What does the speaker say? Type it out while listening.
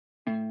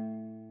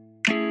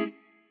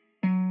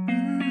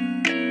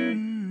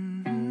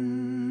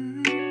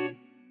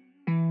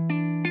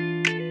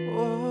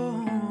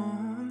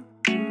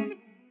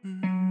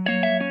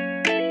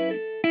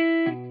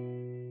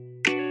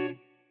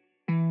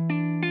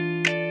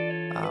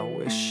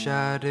Wish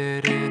I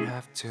didn't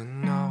have to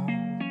know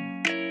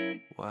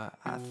what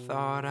I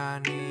thought I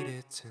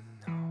needed to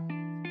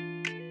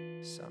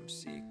know. Some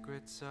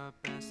secrets are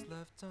best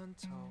left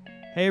untold.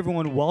 Hey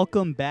everyone,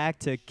 welcome back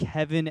to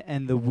Kevin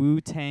and the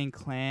Wu-Tang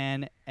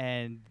Clan.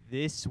 And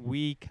this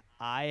week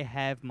I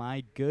have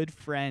my good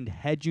friend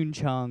Hejun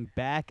Chung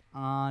back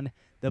on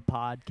the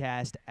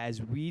podcast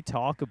as we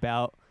talk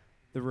about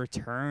the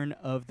return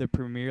of the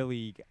Premier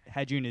League.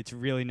 Hejun, it's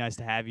really nice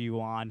to have you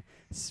on,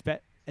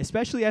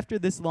 especially after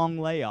this long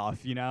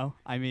layoff, you know?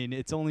 I mean,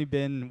 it's only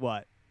been,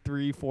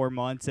 3-4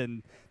 months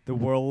and the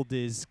world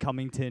is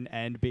coming to an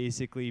end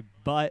basically,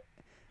 but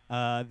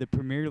the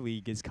Premier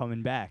League is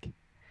coming back.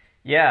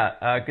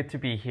 Yeah, good to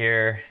be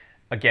here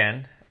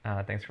again.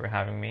 Thanks for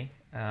having me.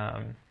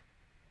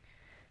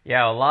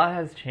 Yeah, a lot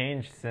has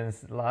changed since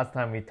the last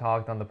time we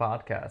talked on the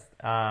podcast.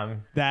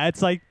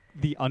 That's like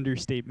the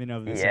understatement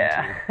of the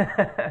century.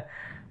 Yeah,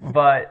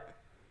 but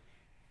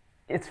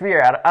it's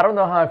weird. I don't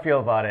know how I feel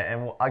about it,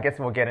 and I guess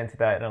we'll get into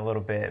that in a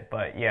little bit.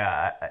 But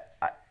yeah,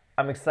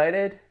 I'm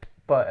excited,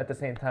 but at the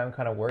same time,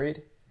 kind of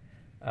worried.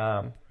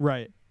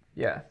 Right.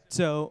 Yeah.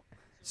 So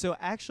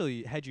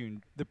actually,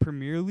 Hejun, the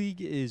Premier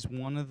League is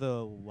one of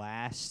the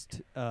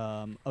last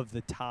of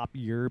the top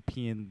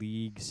European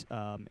leagues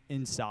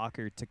in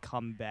soccer to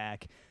come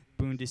back.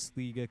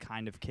 Bundesliga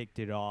kind of kicked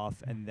it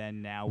off, and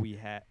then now we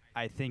have,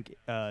 I think,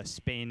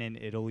 Spain and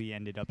Italy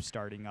ended up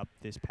starting up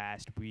this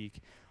past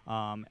week.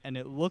 And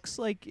it looks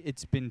like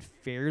it's been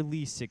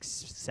fairly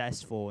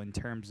successful in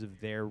terms of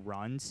their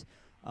runs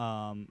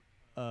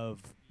of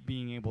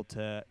being able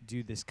to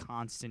do this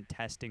constant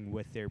testing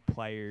with their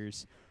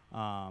players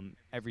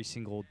every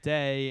single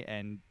day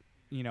and,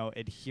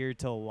 adhere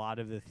to a lot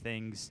of the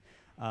things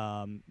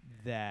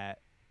that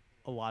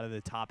a lot of the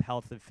top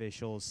health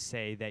officials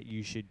say that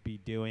you should be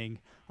doing.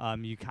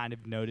 You kind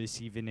of notice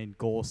even in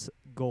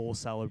goal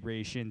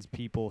celebrations,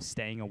 people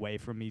staying away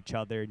from each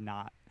other,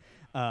 not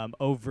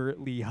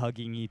overtly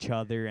hugging each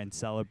other and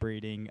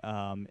celebrating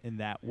in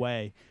that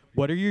way.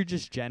 What are your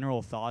just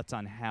general thoughts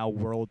on how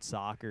world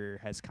soccer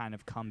has kind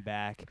of come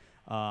back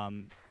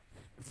from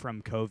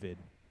COVID?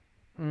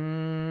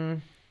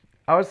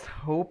 I was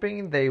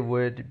hoping they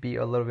would be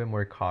a little bit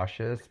more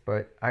cautious,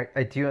 but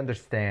I do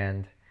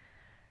understand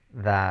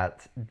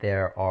that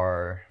there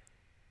are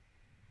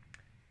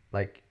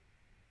like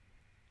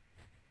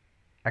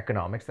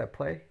economics at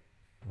play,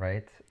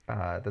 right?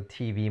 The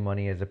TV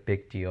money is a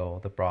big deal,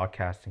 the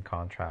broadcasting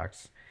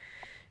contracts,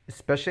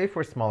 especially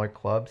for smaller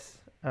clubs.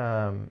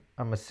 I'm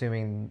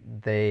assuming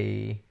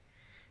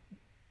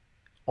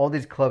all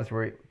these clubs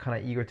were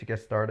kind of eager to get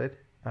started.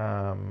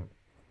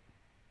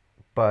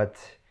 But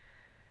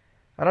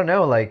I don't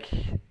know, like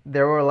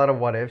there were a lot of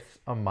what ifs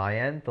on my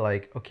end.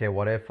 Like, okay,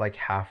 what if like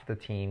half the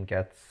team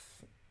gets,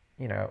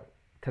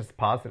 tests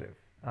positive?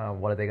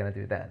 What are they gonna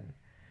do then?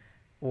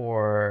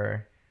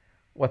 Or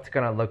what's it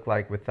gonna look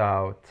like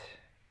without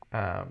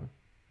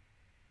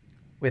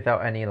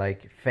any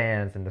like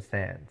fans in the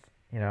stands,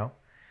 you know?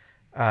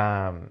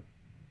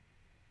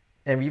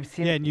 And we've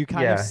seen, Yeah, and you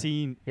kind of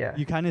seen yeah.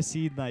 you kind of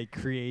see like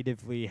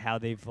creatively how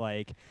they've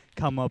like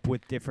come up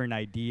with different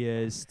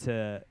ideas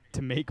to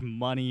make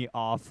money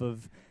off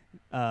of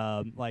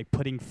like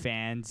putting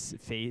fans'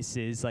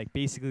 faces, like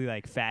basically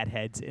like fat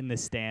heads in the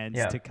stands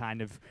Yeah. to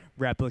kind of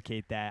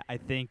replicate that.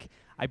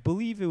 I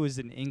believe it was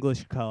an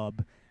English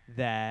club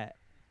that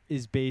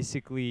is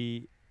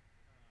basically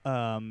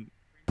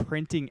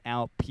printing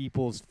out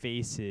people's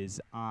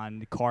faces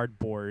on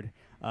cardboard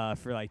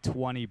for like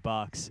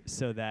 $20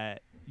 so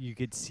that you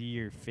could see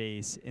your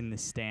face in the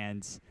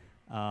stands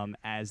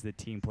as the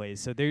team plays.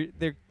 So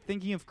they're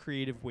thinking of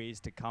creative ways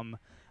to come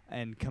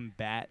and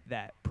combat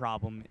that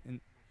problem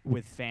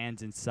with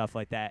fans and stuff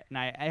like that. And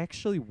I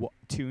actually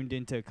tuned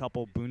into a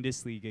couple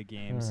Bundesliga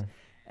games.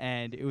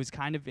 And it was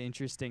kind of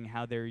interesting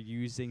how they're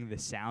using the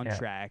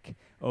soundtrack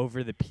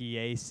over the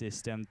PA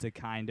system to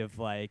kind of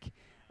like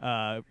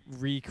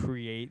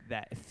recreate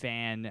that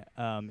fan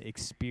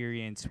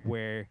experience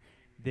where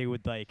they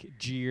would like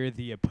jeer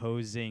the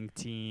opposing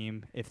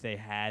team if they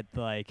had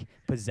like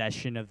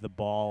possession of the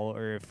ball,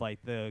 or if like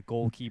the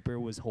goalkeeper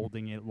was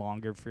holding it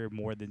longer for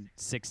more than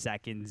 6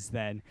 seconds,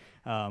 then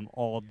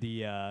all of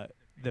the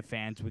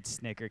fans would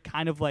snicker,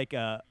 kind of like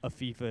a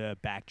FIFA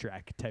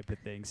backtrack type of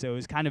thing. So it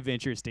was kind of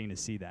interesting to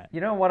see that.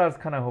 You know what I was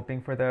kind of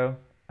hoping for though?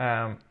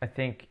 I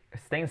think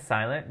staying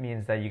silent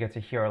means that you get to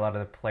hear a lot of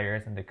the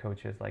players and the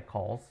coaches like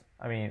calls.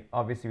 I mean,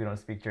 obviously we don't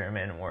speak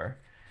German or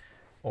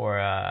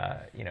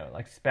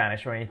like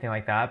Spanish or anything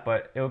like that,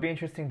 but it would be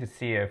interesting to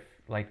see if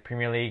like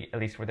Premier League, at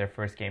least for their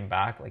first game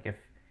back, like if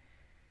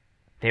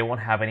they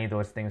won't have any of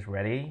those things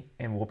ready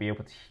and we'll be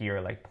able to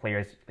hear like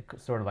players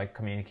sort of like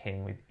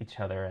communicating with each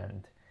other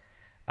and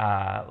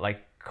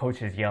like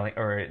coaches yelling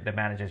or the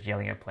managers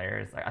yelling at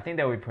players. Like, I think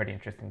that would be pretty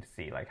interesting to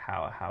see like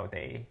how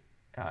they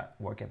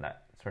work in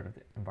that sort of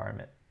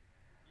environment.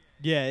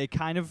 Yeah, it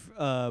kind of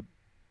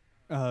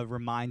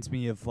reminds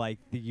me of like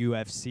the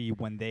UFC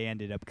when they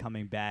ended up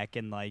coming back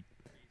and like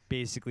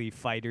basically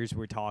fighters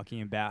were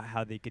talking about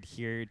how they could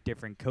hear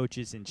different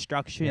coaches'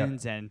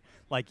 instructions, and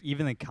like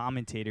even the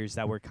commentators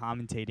that were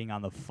commentating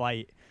on the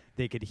fight,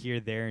 they could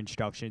hear their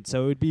instructions.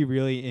 So it would be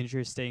really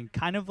interesting,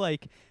 kind of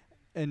like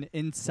an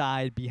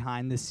inside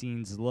behind the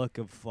scenes look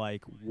of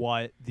like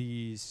what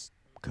these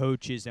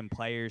coaches and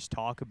players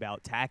talk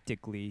about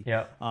tactically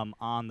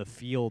on the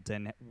field,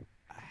 and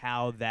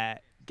how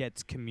that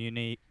gets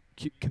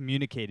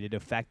communicated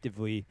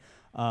effectively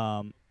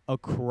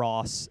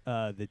across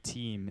the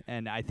team.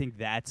 And I think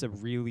that's a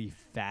really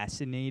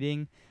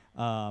fascinating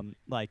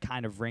like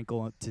kind of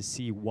wrinkle to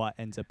see what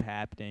ends up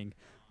happening.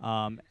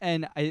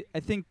 And I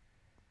think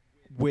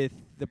with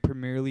the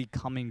Premier League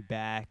coming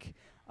back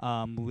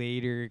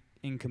later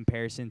in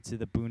comparison to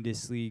the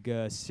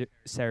Bundesliga,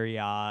 Serie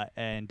A,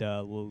 and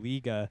La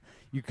Liga,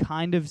 you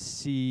kind of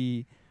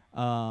see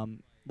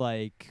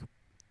like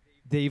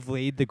they've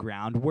laid the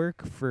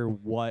groundwork for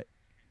what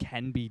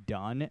can be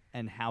done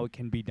and how it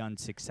can be done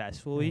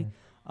successfully.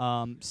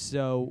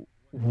 So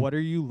what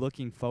are you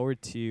looking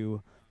forward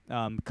to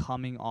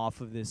coming off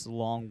of this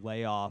long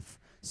layoff,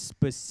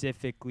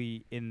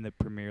 specifically in the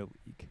Premier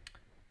League?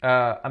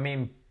 I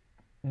mean,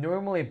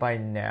 normally by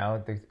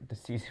now the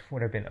season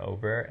would have been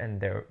over and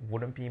there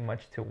wouldn't be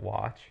much to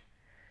watch.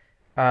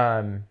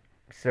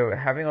 So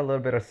having a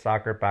little bit of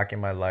soccer back in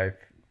my life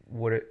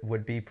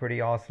would be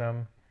pretty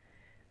awesome.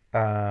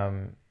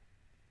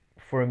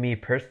 For me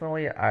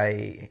personally,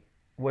 I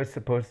was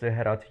supposed to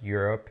head out to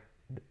Europe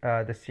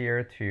this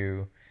year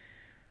to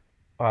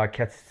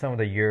catch some of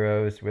the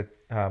Euros with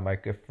my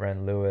good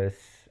friend Lewis,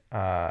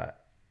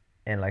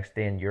 and like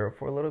stay in Europe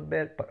for a little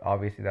bit. But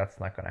obviously that's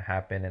not going to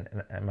happen,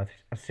 and I'm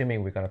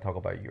assuming we're going to talk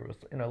about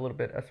Euros in a little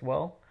bit as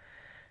well.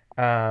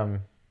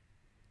 But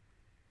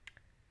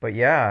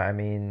yeah, I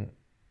mean,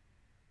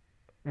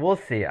 we'll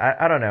see.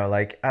 I don't know.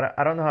 Like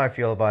I don't know how I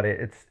feel about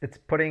it. It's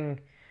putting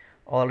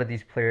a lot of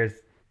these players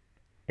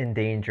in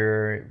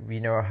danger. We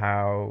know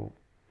how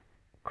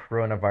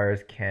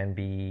coronavirus can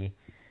be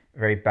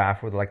very bad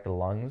for like the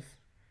lungs,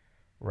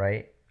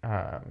 right?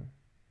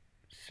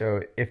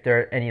 So if there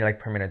are any like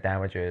permanent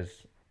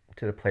damages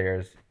to the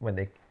players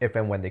if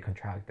and when they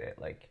contract it,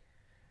 like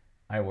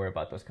I worry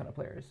about those kind of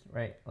players,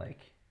 right? Like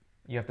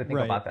you have to think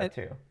about that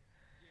too.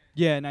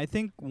 Yeah, and I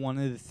think one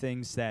of the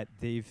things that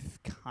they've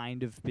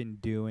kind of been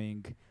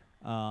doing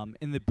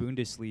in the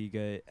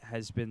Bundesliga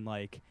has been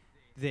like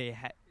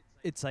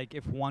it's like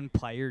if one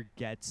player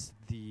gets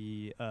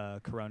the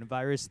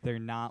coronavirus, they're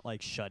not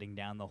like shutting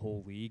down the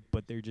whole league,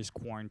 but they're just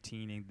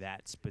quarantining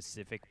that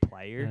specific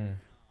player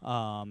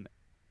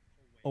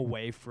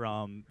away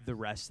from the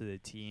rest of the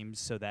teams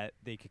so that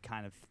they could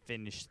kind of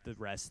finish the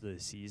rest of the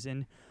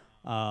season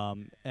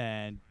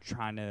and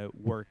trying to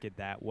work it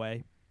that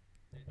way.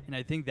 And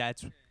I think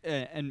that's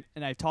and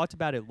I talked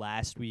about it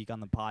last week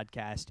on the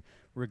podcast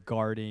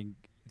regarding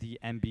the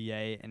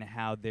NBA and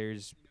how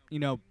there's,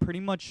 pretty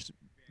much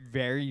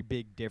very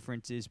big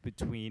differences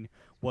between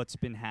what's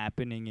been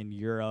happening in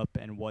Europe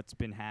and what's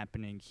been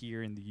happening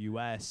here in the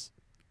U.S.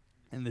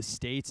 and the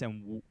States,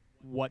 and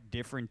what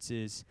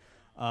differences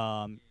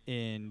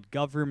in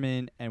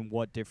government and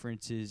what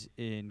differences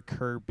in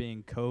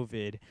curbing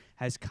COVID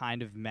has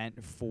kind of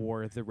meant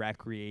for the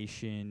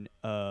recreation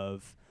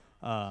of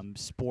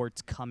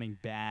sports coming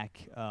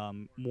back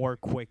more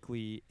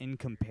quickly in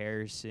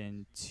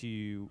comparison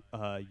to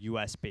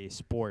U.S.-based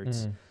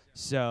sports.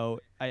 So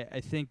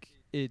I think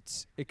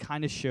it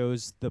kind of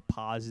shows the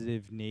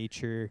positive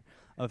nature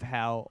of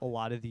how a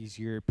lot of these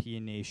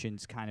European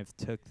nations kind of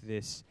took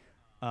this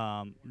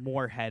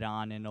more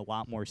head-on and a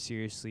lot more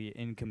seriously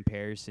in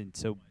comparison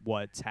to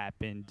what's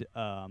happened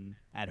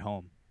at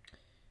home.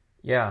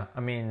 Yeah, I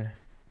mean,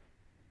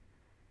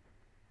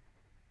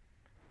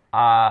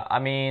 I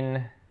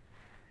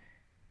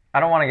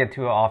don't want to get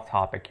too off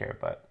topic here,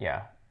 but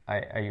yeah, I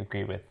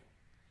agree with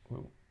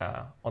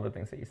all the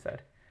things that you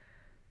said,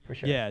 for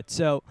sure. Yeah,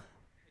 so,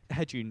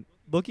 Hejun,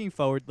 looking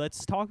forward,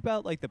 let's talk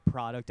about like the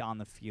product on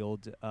the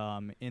field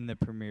in the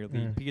Premier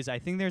League, because I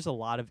think there's a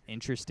lot of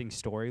interesting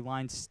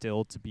storylines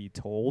still to be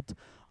told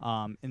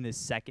in the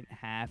second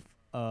half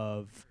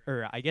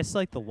or I guess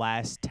like the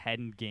last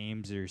 10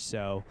 games or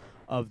so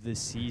of the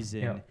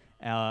season.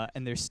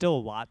 And there's still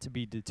a lot to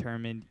be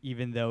determined,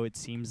 even though it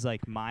seems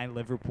like my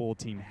Liverpool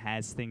team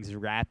has things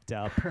wrapped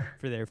up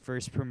for their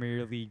first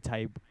Premier League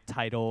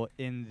title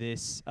in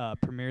this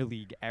Premier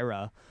League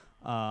era.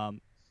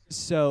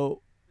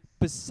 So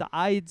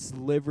besides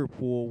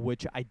Liverpool,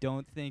 which I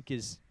don't think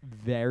is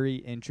very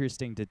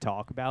interesting to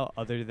talk about,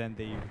 other than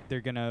they're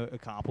going to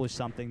accomplish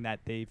something that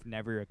they've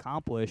never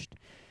accomplished,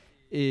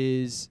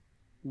 is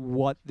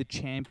what the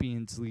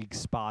Champions League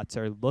spots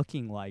are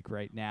looking like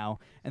right now.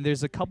 And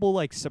there's a couple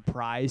like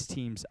surprise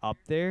teams up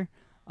there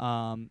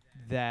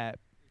that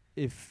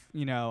if,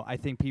 I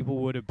think people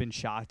would have been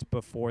shocked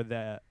before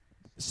the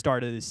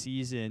start of the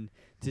season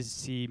to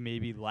see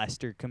maybe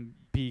Leicester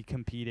be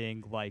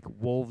competing. Like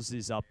Wolves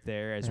is up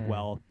there as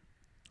well.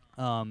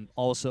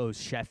 Also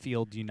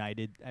Sheffield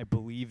United, I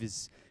believe,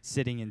 is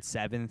sitting in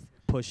 7th,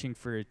 pushing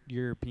for a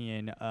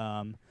European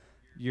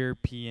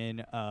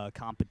European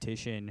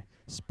competition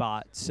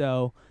spot.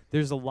 So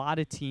there's a lot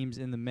of teams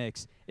in the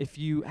mix. If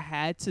you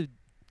had to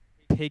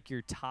pick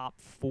your top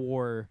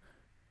 4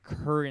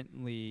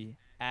 currently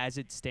as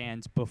it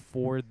stands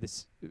before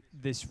this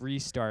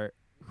restart,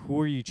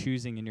 who are you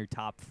choosing in your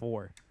top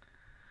 4?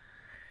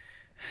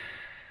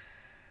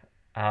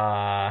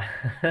 Uh,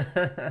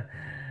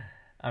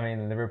 I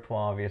mean, Liverpool,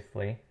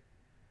 obviously.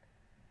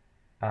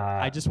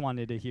 I just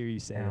wanted to hear you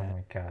say Oh that.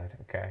 my God.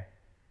 Okay.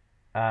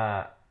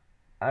 Uh,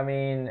 I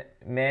mean,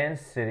 Man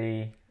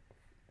City,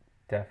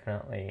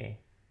 definitely.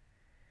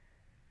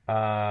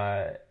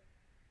 Uh,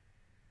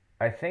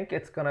 I think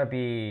it's gonna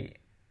be.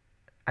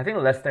 I think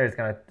Leicester is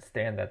gonna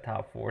stay in that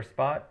top 4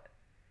 spot.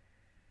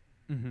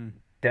 Mm-hmm.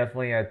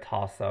 Definitely a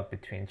toss up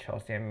between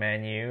Chelsea and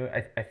Man U.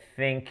 I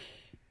think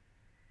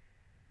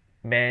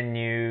Man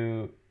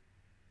U.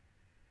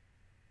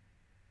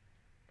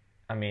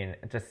 I mean,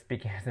 just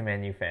speaking as a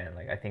Man U fan,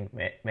 like I think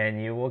Man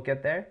U will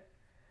get there.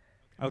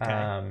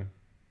 Okay.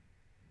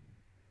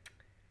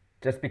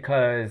 Just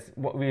because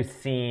what we've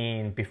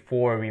seen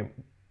before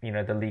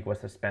the league was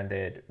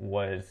suspended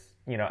was,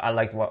 I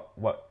liked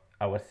what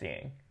I was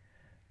seeing.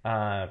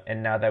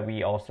 And now that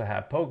we also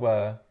have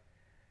Pogba,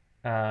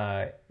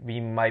 we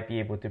might be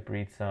able to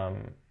breathe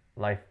some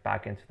life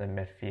back into the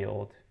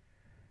midfield.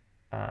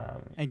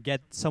 And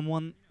get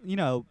someone,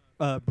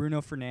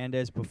 Bruno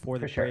Fernandes before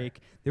the For sure. break.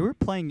 They were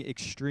playing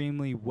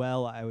extremely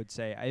well, I would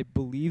say. I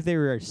believe they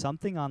were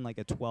something on like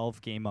a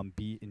 12-game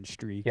unbeaten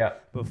streak Yeah.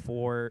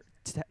 before,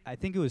 I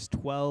think it was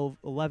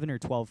 11 or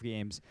 12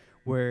 games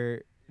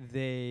where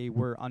they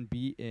were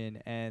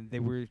unbeaten and they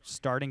were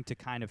starting to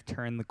kind of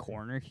turn the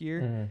corner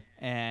here. Mhm.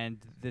 And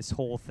this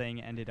whole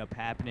thing ended up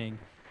happening.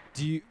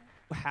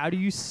 How do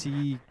you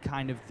see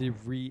kind of the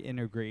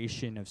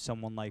reintegration of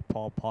someone like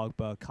Paul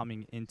Pogba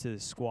coming into the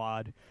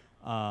squad,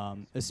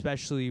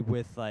 especially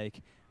with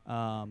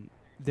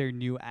their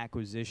new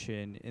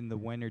acquisition in the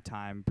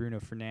wintertime, Bruno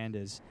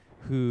Fernandes,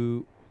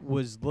 who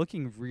was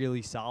looking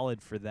really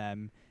solid for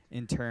them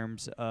in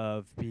terms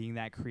of being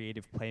that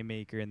creative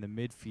playmaker in the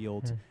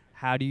midfield? Mhm.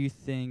 How do you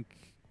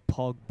think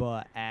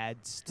Pogba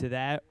adds to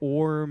that,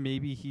 or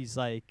maybe he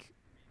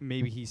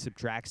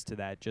subtracts to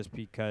that just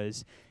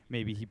because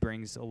maybe he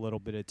brings a little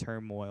bit of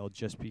turmoil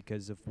just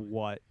because of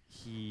what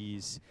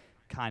he's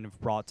kind of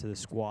brought to the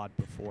squad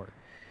before?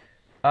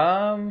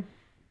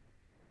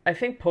 I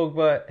think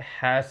Pogba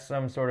has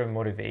some sort of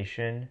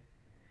motivation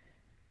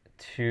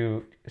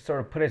to sort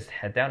of put his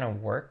head down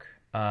and work.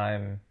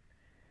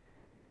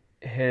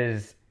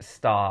 His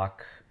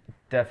stock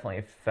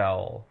definitely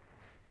fell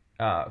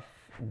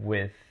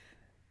with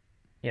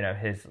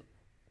his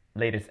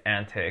latest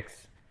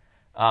antics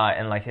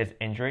and like his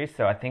injuries.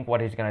 So I think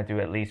what he's gonna do,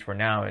 at least for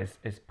now, is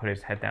put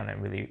his head down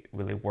and really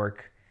really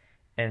work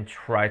and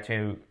try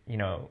to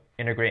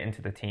integrate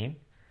into the team.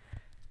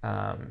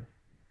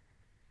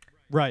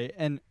 Right,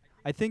 and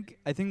I think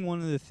one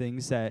of the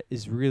things that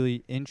is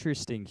really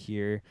interesting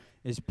here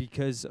is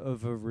because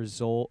of a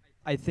result.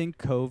 I think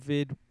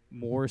COVID,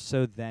 more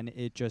so than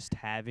it just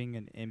having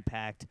an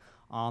impact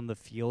on the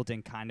field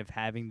and kind of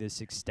having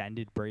this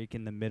extended break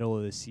in the middle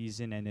of the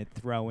season and it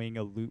throwing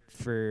a loop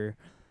for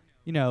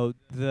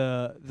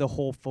the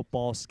whole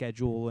football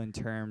schedule in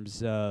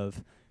terms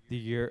of the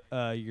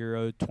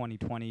Euro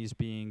 2020s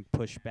being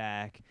pushed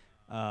back.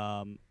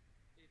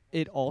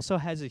 It also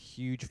has a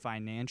huge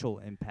financial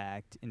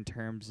impact in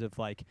terms of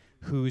like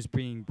who's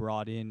being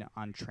brought in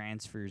on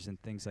transfers and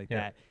things like Yeah.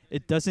 that.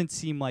 It doesn't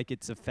seem like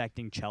it's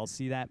affecting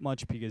Chelsea that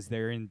much because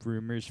they're in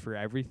rumors for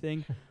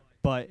everything.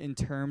 But in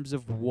terms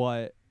of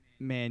what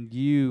Man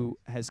U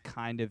has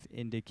kind of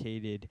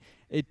indicated,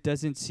 it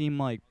doesn't seem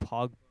like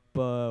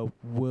Pogba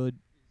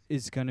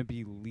is going to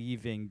be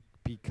leaving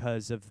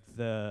because of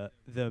the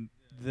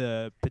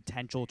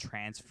potential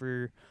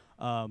transfer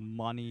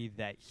money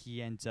that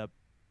he ends up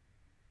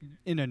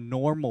in a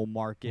normal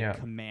market Yeah.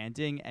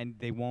 commanding, and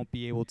they won't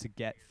be able to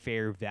get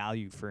fair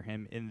value for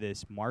him in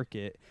this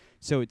market.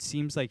 So it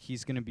seems like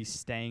he's going to be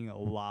staying a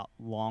lot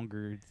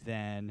longer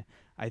than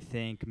I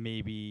think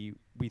maybe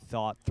we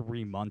thought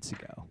 3 months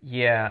ago.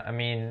 Yeah, I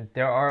mean,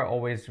 there are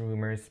always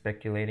rumors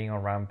speculating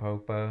around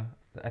Pogba.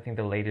 I think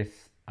the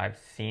latest I've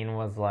seen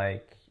was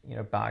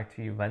back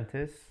to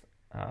Juventus.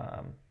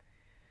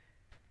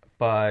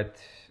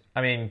 But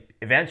I mean,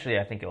 eventually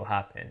I think it'll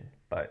happen,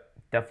 but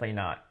definitely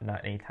not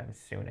anytime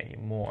soon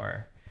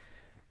anymore.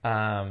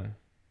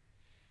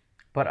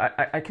 But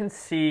I can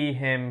see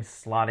him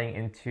slotting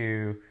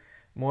into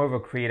more of a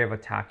creative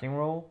attacking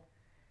role.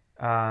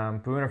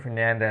 Bruno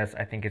Fernandes,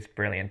 I think, is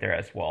brilliant there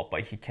as well,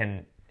 but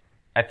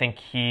I think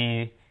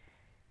he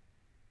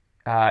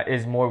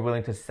is more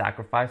willing to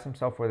sacrifice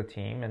himself for the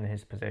team in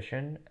his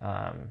position.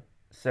 I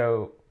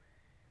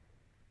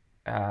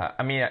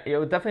mean, it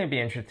would definitely be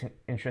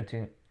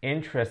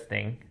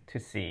interesting to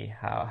see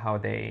how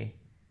they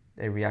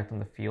react on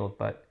the field.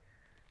 But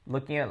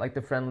looking at like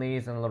the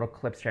friendlies and little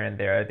clips here and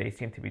there, they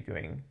seem to be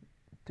doing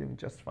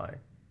just fine.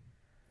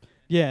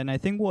 Yeah, and I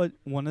think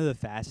one of the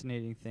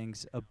fascinating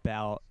things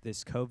about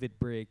this COVID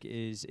break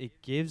is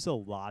it gives a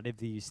lot of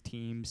these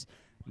teams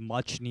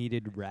much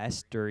needed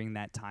rest during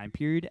that time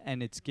period,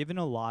 and it's given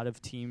a lot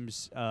of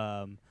teams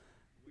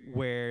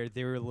where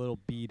they were a little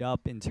beat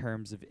up in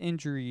terms of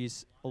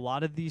injuries. A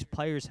lot of these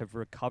players have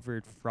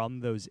recovered from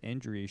those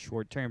injuries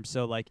short term.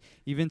 So like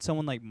even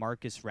someone like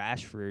Marcus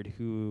Rashford,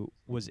 who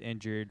was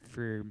injured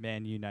for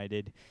Man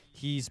United,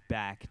 he's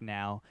back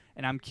now,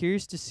 and I'm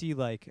curious to see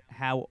like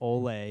how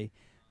Ole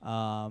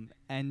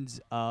ends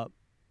up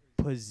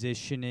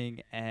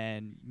positioning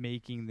and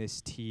making this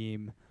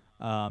team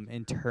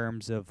in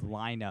terms of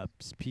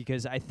lineups,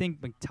 because I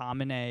think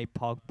McTominay,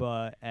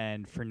 Pogba,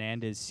 and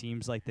Fernandez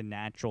seems like the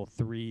natural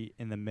three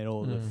in the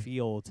middle of the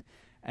field.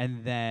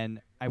 And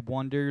then I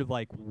wonder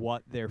like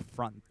what their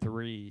front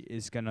three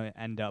is going to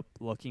end up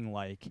looking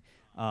like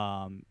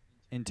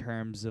in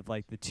terms of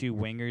like the two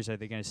wingers. Are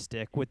they going to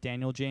stick with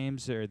Daniel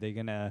James, or are they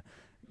going to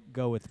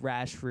go with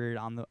Rashford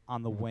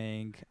on the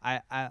wing?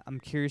 I'm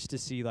curious to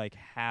see like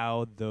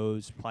how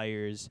those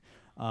players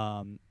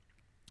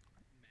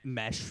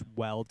mesh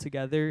well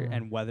together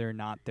and whether or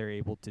not they're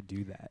able to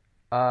do that.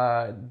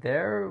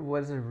 There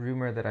was a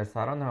rumor that I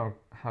saw. I don't know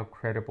how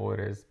credible it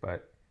is,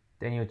 but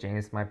Daniel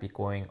James might be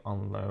going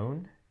on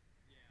loan.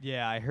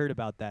 Yeah, I heard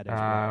about that as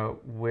well.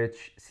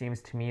 Which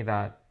seems to me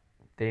that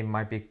they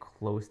might be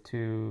close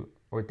to,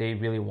 or they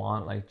really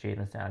want like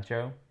Jadon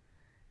Sancho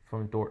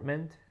from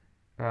Dortmund,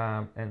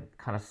 and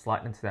kind of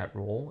slot into that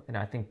role. And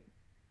I think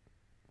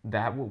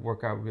that would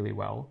work out really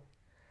well.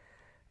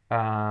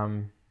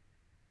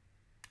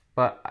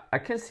 But I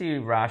can see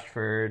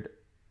Rashford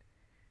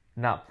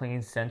not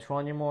playing central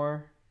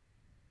anymore.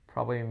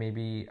 Probably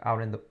maybe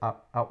out in the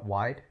out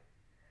wide.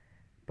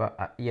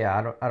 But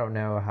yeah, I don't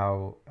know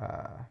how.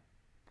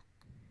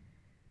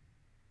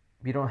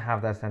 We don't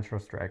have that central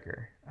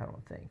striker, I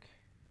don't think.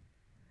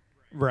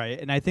 Right,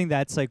 and I think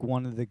that's like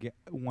one of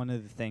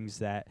the things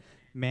that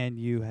Man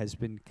U has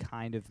been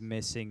kind of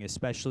missing,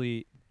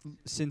 especially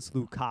since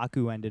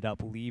Lukaku ended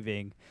up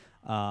leaving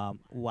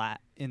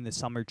in the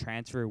summer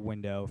transfer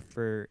window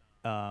for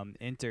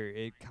Inter.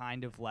 It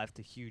kind of left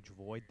a huge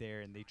void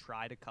there, and they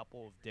tried a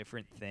couple of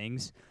different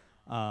things.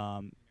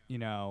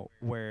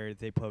 Where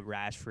they put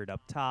Rashford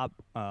up top.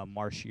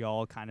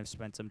 Martial kind of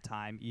spent some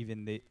time.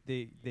 Even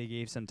they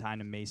gave some time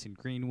to Mason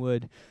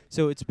Greenwood.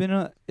 So it's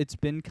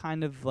been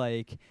kind of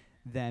like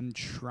them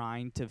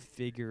trying to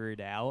figure it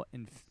out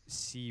and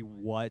see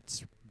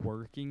what's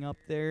working up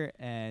there.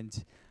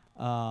 And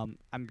I'm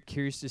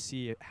curious to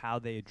see how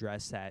they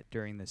address that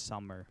during the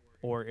summer,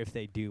 or if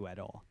they do at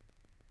all.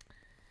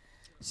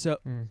 So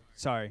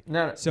sorry.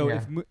 No. So yeah.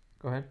 if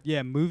Go ahead.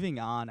 Yeah, moving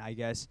on, I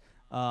guess.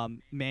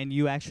 Man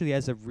U actually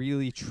has a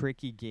really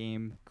tricky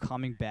game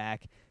coming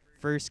back.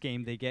 First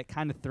game, they get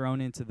kind of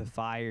thrown into the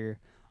fire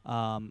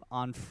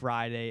on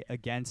Friday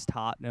against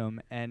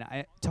Tottenham. And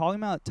talking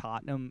about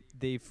Tottenham,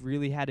 they've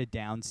really had a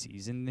down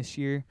season this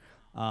year.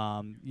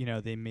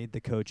 They made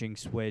the coaching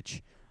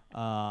switch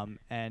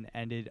and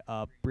ended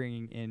up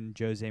bringing in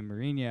Jose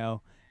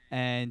Mourinho.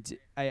 And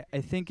I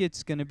think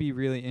it's going to be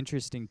really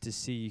interesting to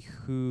see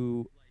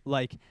who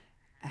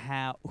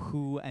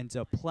ends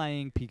up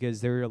playing,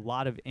 because there are a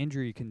lot of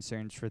injury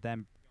concerns for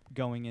them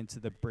going into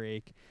the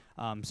break.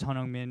 Son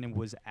Heung-min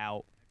was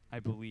out, I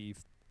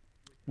believe,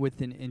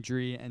 with an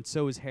injury, and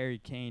so is Harry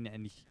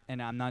Kane,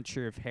 and I'm not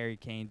sure if Harry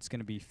Kane's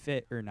going to be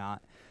fit or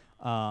not.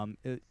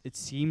 It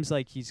seems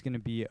like he's going to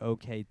be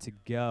okay to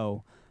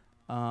go.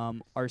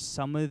 Are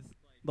some of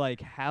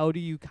how do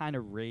you kind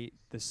of rate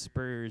the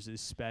Spurs,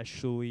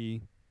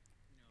 especially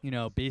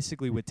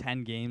basically with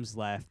 10 games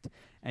left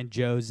and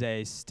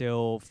Jose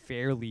still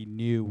fairly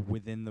new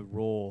within the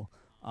role,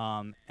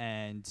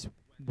 and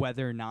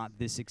whether or not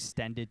this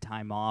extended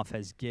time off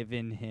has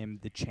given him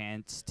the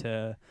chance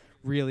to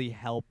really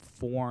help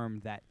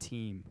form that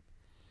team?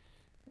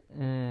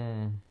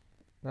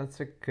 That's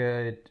a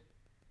good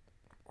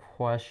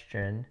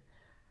question.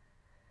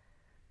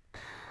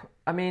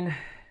 I mean,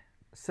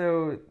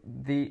 so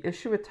the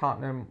issue with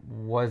Tottenham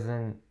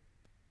wasn't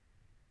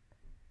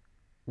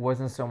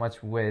so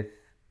much with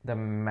the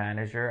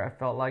manager. I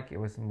felt like it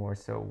was more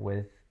so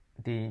with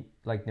the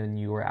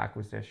newer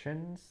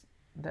acquisitions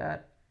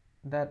that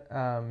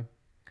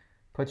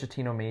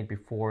Pochettino made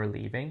before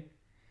leaving.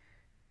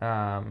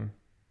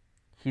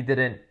 He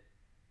didn't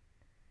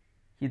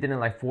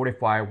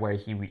fortify where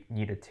he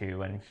needed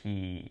to, and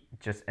he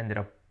just ended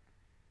up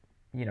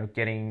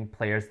getting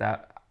players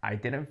that I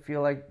didn't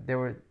feel like they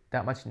were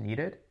that much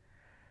needed.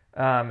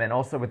 And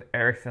also with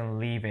Eriksen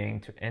leaving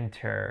to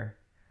Inter,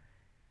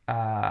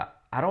 I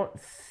don't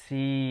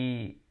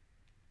see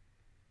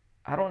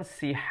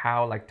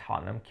how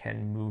Tottenham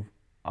can move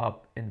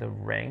up in the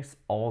ranks,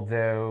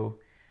 although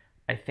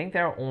I think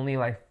they're only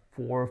 4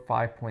 or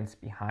 5 points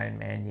behind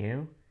Man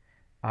U.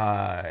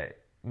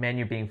 Man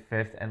U being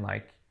 5th and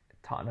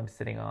Tottenham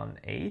sitting on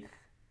 8th.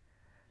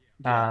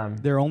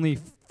 They're only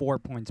 4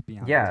 points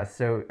behind. Yeah,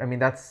 so I mean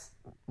that's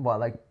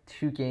what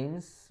 2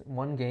 games,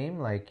 1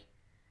 game,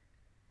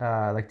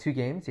 2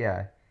 games,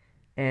 yeah.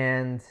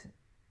 And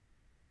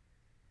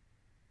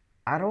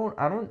I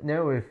don't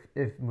know if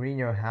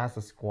Mourinho has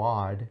a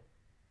squad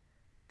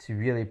to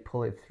really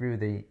pull it through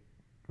the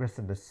rest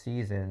of the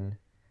season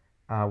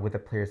with the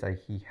players that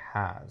he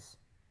has.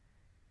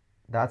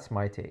 That's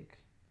my take.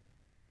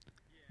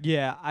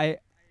 Yeah,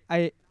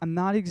 I'm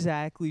not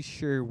exactly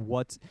sure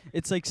what's.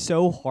 It's like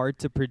so hard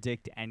to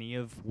predict any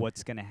of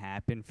what's gonna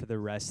happen for the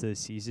rest of the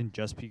season,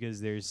 just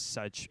because there's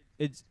such.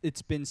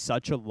 It's been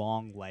such a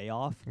long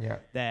layoff Yeah.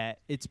 that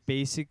it's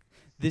basic.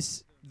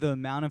 The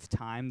amount of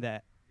time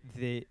that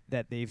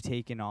they've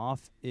taken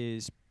off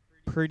is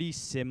pretty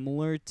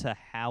similar to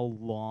how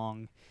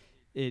long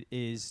it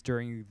is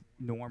during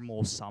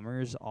normal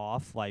summers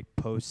off, like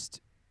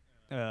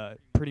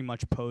pretty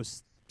much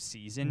post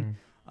season.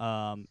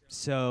 Mm.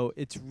 So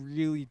it's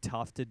really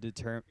tough to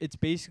determine. It's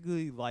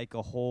basically like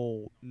a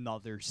whole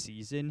nother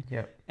season,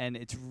 Yep. and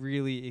it's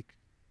really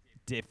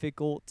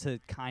difficult to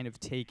kind of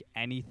take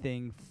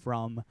anything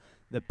from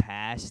the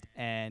past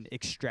and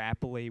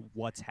extrapolate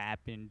what's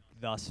happened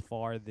thus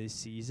far this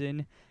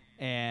season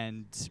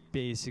and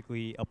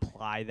basically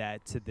apply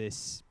that to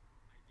this,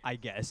 I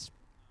guess,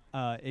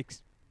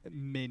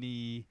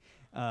 mini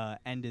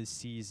end of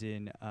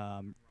season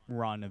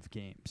run of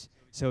games.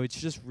 So it's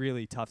just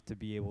really tough to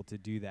be able to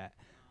do that.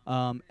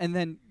 And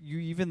then you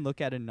even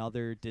look at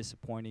another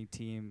disappointing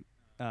team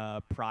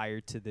prior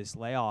to this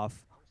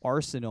layoff,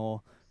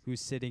 Arsenal, who's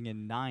sitting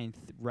in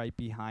ninth, right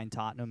behind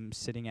Tottenham,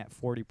 sitting at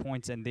 40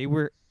 points, and they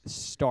were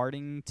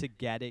starting to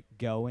get it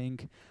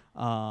going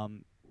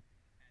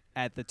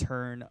at the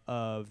turn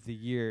of the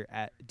year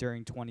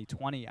during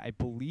 2020. I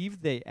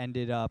believe they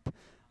ended up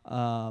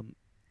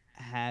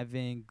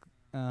having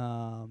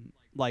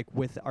like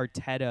with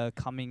Arteta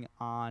coming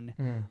on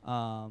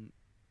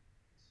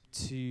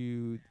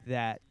to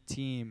that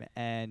team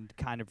and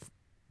kind of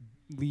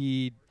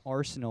lead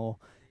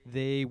Arsenal.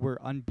 They were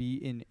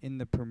unbeaten in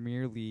the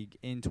Premier League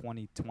in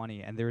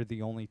 2020, and they're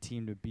the only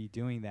team to be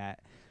doing that.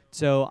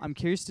 So I'm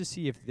curious to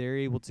see if they're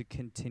able to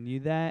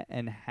continue that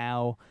and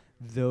how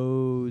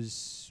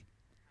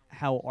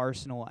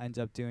Arsenal ends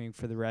up doing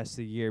for the rest of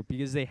the year,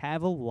 because they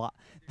have a lot.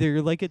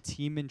 They're like a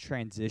team in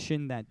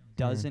transition that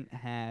doesn't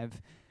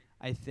have,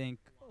 I think,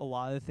 a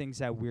lot of the things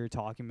that we were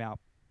talking about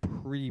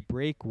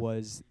pre-break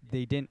was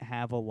they didn't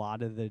have a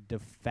lot of the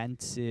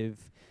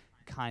defensive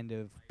kind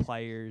of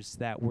players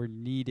that were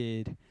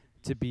needed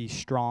to be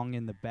strong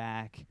in the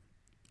back,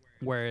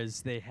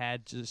 whereas they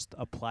had just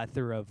a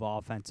plethora of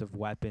offensive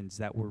weapons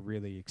that were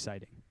really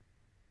exciting.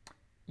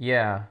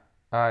 Yeah,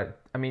 I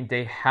mean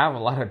they have a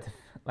lot of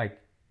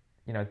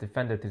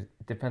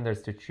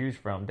defenders to choose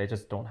from. They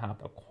just don't have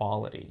the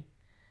quality,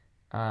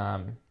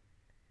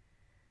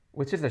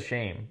 which is a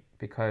shame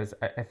because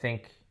I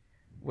think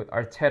with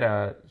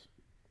Arteta,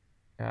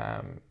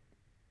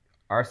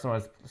 Arsenal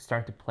is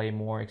starting to play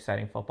more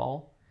exciting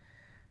football.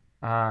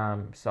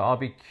 So I'll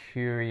be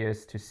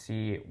curious to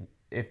see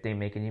if they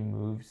make any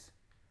moves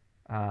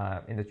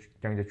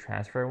during the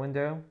transfer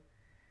window,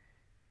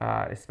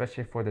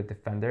 especially for the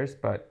defenders.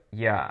 But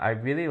yeah, I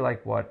really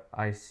like what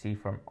I see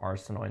from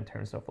Arsenal in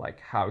terms of like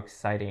how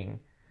exciting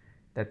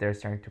that they're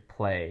starting to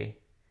play,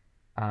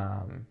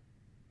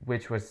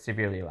 which was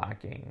severely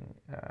lacking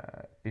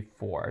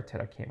before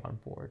Arteta came on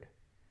board.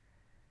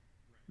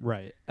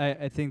 Right.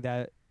 I think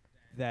that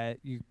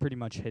you pretty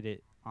much hit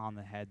it on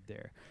the head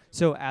there.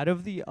 So out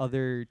of the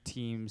other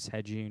teams,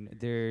 Hejun,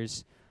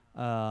 there's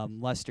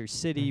Leicester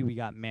City. We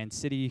got Man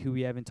City, who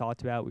we haven't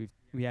talked about.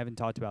 We haven't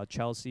talked about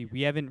Chelsea.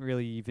 We haven't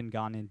really even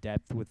gone in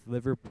depth with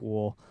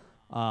Liverpool,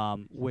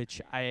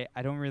 which I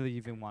don't really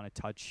even want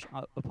to touch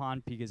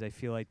upon because I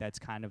feel like that's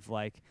kind of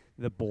like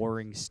the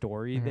boring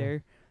story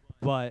there.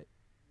 But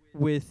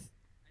with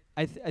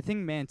I think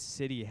Man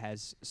City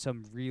has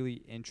some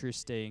really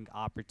interesting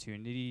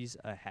opportunities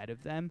ahead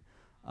of them.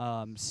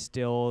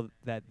 Still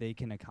that they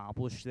can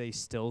accomplish. They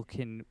still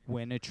can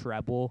win a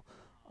treble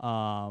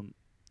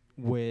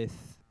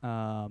with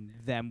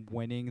them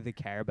winning the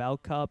Carabao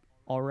Cup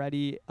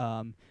already.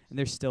 And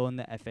they're still in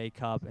the FA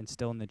Cup and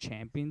still in the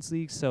Champions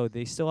League. So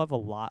they still have a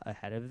lot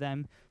ahead of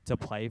them to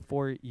play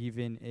for,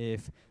 even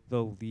if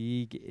the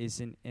league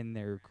isn't in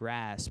their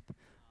grasp.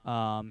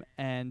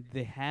 And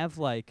they have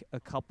like a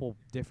couple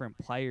different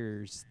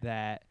players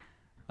that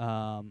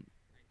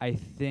I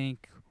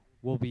think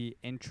will be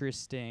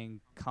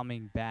interesting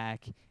coming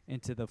back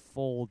into the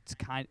fold.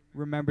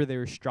 Remember, they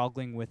were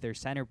struggling with their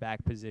center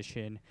back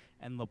position,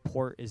 and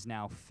Laporte is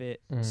now fit,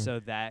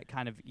 so that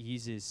kind of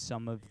eases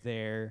some of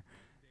their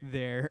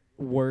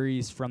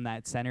worries from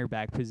that center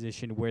back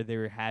position, where they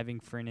were having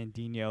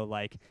Fernandinho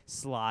like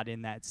slot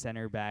in that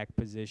center back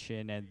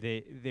position, and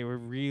they were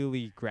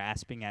really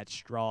grasping at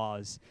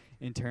straws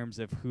in terms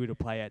of who to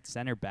play at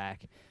center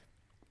back.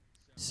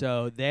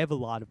 So they have a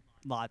lot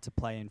to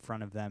play in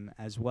front of them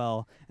as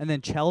well. And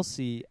then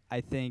Chelsea,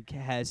 I think,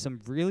 has some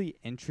really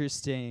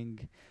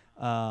interesting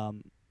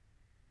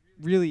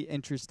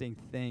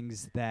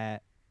things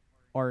that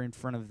are in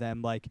front of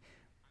them. Like,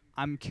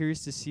 I'm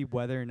curious to see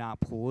whether or not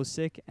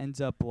Pulisic ends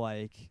up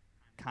like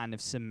kind of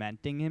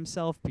cementing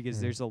himself,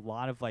 because there's a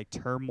lot of like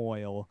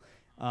turmoil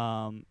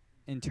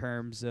in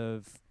terms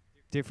of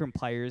different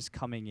players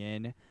coming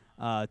in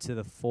to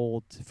the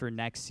fold for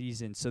next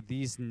season. So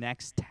these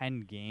next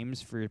 10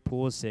 games for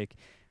Pulisic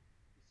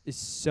is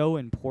so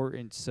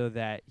important so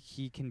that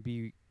he can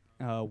be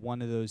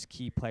one of those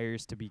key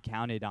players to be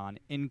counted on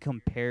in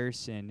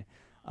comparison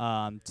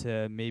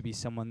to maybe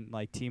someone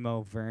like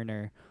Timo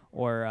Werner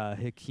or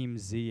Hakim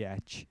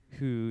Ziyech,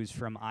 who's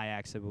from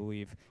Ajax, I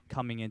believe,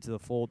 coming into the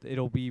fold.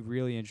 It'll be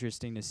really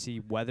interesting to see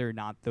whether or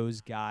not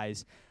those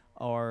guys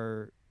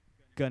are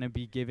going to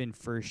be given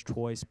first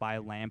choice by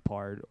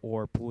Lampard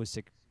or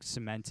Pulisic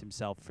cements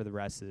himself for the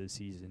rest of the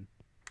season.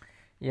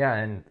 Yeah,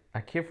 and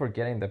I keep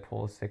forgetting that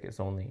Pulisic is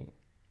only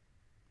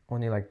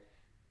like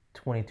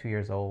 22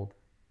 years old.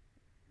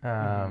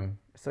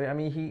 So I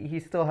mean, he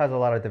still has a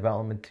lot of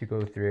development to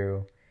go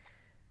through.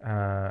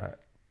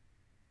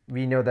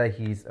 We know that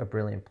he's a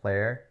brilliant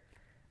player,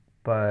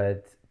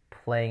 but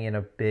playing in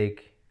a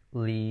big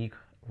league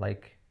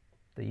like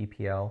the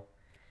EPL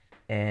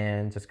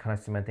and just kind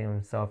of cementing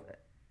himself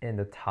in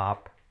the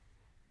top,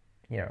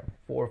 4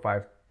 or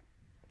 5,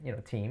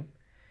 team,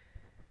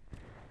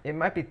 it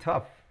might be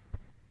tough,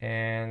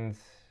 and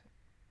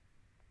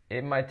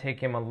it might take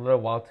him a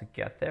little while to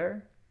get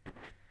there.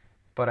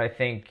 But I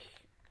think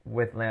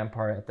with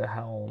Lampard at the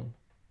helm,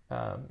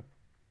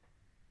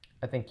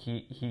 I think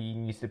he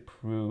needs to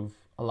prove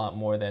a lot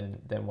more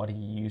than what he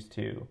used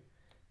to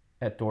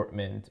at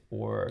Dortmund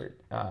or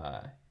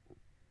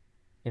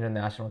in a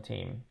national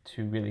team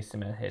to really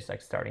cement his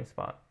starting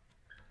spot.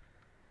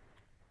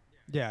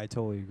 Yeah, I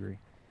totally agree.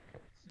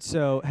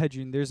 So,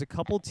 Hedjun, there's a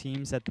couple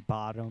teams at the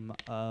bottom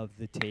of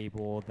the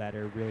table that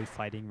are really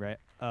fighting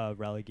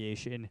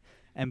relegation.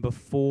 And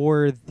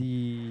before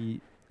the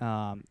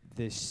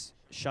this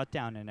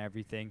shutdown and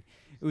everything,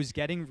 it was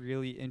getting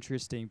really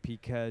interesting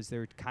because they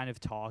were kind of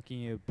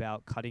talking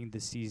about cutting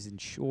the season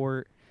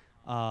short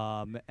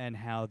and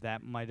how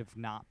that might have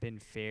not been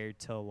fair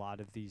to a lot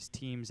of these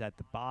teams at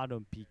the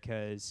bottom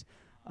because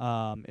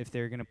if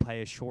they're going to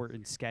play a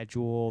shortened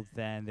schedule,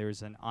 then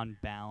there's an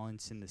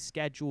unbalance in the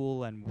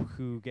schedule and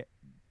who get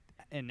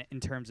in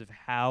terms of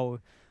how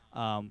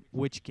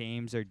which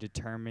games are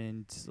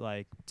determined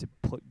to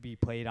be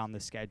played on the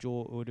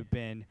schedule. It would have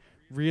been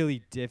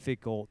really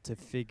difficult to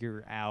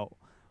figure out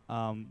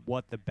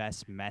what the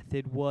best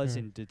method was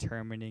in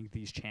determining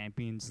these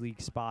Champions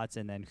League spots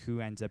and then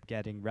who ends up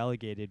getting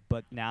relegated.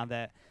 But now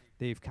that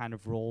they've kind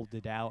of rolled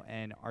it out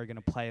and are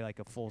going to play like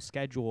a full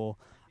schedule,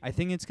 I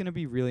think it's going to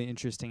be really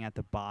interesting at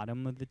the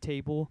bottom of the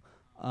table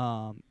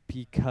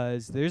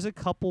because there's a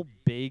couple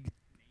big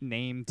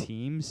name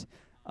teams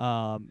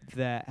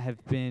that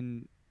have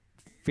been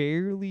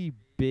fairly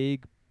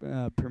big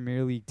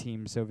Premier League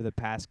teams over the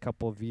past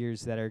couple of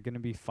years that are going to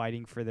be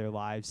fighting for their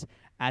lives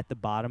at the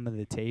bottom of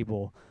the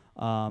table.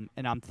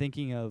 And I'm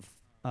thinking of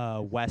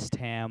West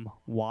Ham,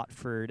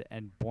 Watford,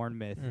 and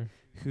Bournemouth,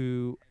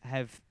 who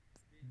have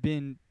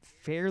been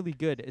fairly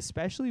good,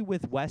 especially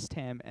with West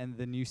Ham and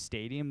the new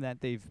stadium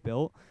that they've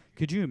built.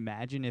 Could you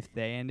imagine if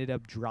they ended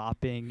up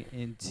dropping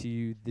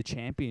into the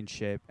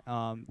Championship?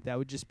 That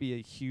would just be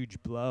a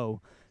huge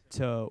blow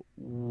to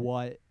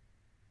what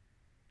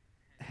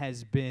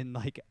has been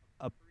like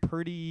a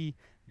pretty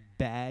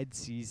bad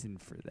season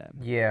for them.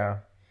 Yeah.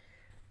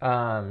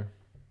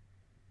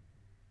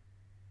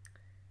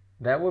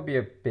 That would be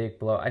a big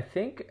blow. I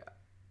think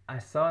I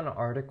saw an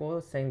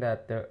article saying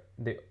that the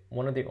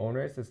one of the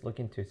owners is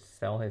looking to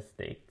sell his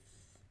stakes.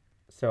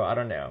 So I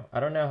don't know. I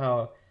don't know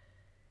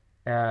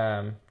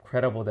how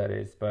credible that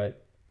is,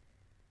 but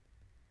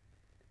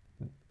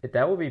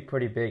that would be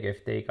pretty big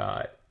if they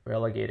got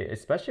relegated,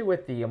 especially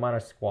with the amount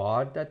of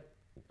squad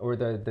or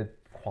the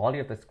quality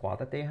of the squad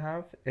that they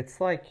have. It's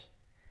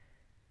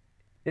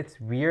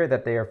weird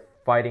that they are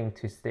fighting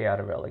to stay out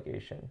of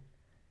relegation.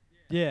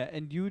 Yeah,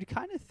 and you would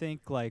kind of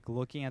think,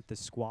 looking at the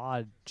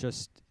squad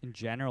just in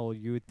general,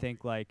 you would think,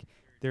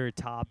 they're a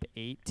top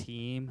 8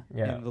 team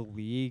in the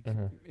league,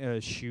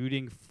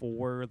 shooting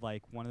for,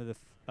 one of the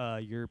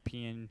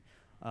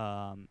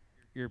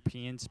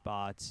European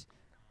spots,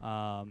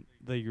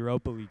 the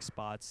Europa League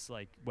spots,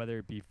 whether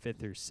it be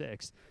 5th or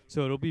 6th.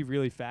 So it'll be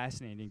really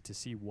fascinating to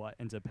see what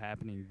ends up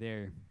happening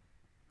there.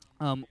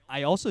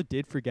 I also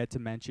did forget to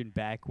mention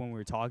back when we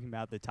were talking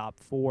about the top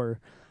 4,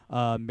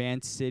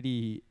 Man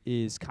City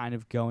is kind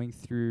of going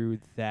through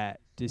that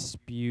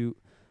dispute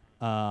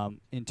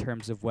in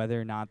terms of whether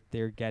or not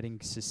they're getting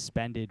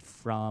suspended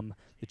from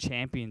the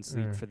Champions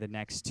League for the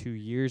next 2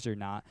 years or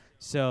not.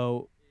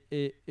 So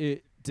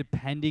it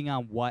depending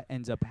on what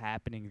ends up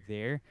happening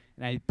there,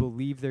 and I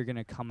believe they're going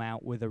to come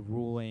out with a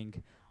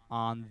ruling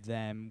on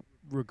them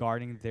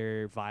regarding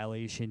their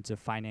violations of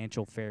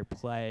financial fair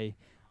play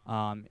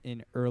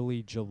in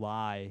early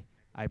July,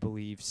 I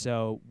believe.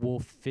 So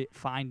we'll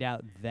find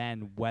out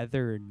then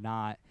whether or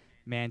not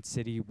Man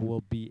City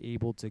will be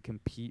able to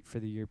compete for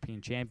the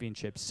European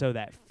Championships. So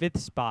that 5th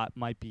spot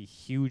might be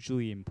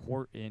hugely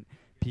important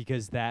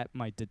because that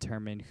might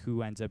determine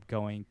who ends up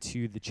going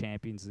to the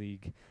Champions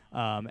League,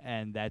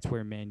 and that's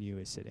where Man U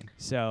is sitting.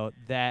 So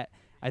that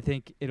I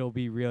think it'll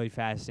be really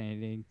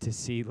fascinating to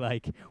see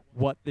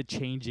what the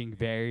changing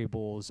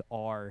variables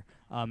are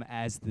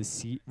as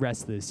the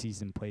rest of the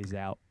season plays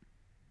out.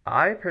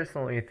 I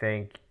personally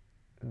think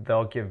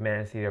they'll give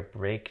Man City a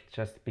break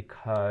just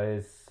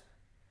because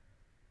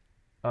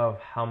of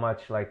how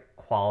much like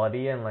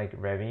quality and like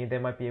revenue they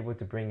might be able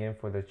to bring in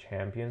for the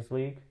Champions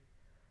League.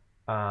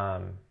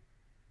 Um,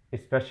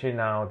 Especially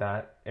now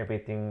that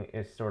everything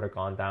is sort of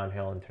gone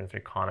downhill in terms of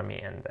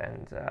economy and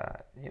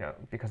you know,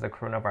 because of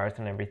coronavirus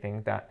and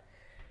everything, that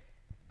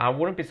I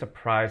wouldn't be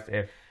surprised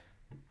if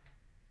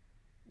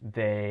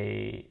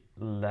they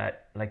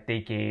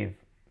gave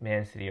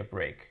Man City a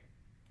break.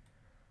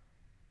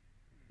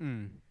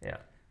 Yeah.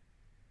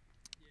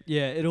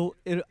 Yeah,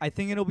 I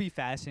think it'll be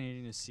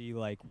fascinating to see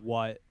like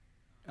what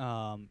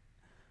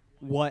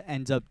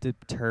ends up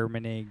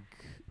determining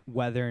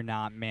whether or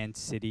not Man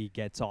City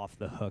gets off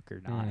the hook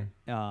or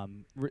not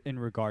in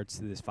regards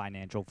to this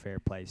financial fair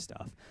play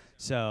stuff.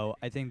 So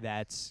I think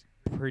that's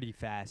pretty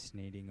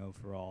fascinating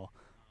overall.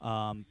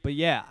 But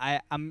yeah,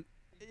 I'm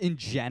in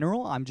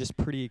general, I'm just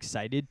pretty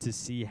excited to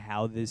see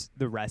how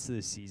the rest of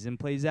the season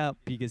plays out,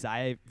 because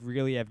I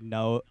really have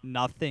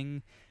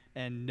nothing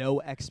and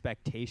no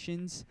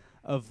expectations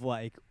of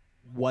like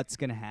what's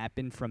gonna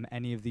happen from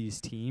any of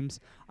these teams.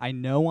 I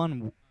know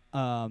on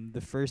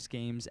the first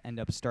games end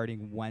up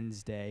starting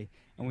Wednesday,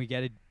 and we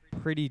get a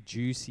pretty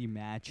juicy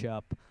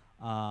matchup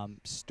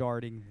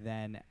starting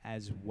then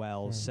as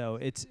well. So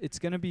it's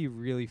gonna be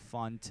really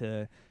fun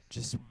to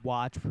just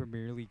watch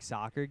Premier League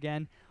soccer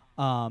again.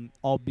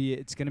 Albeit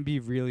it's gonna be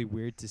really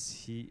weird to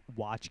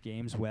watch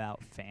games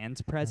without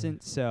fans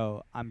present.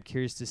 So I'm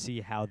curious to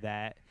see how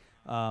that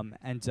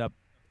ends up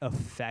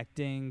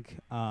affecting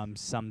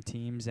some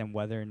teams, and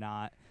whether or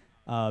not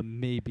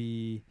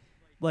maybe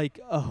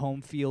like a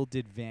home field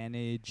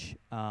advantage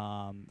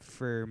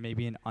for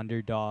maybe an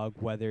underdog,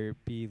 whether it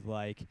be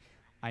like,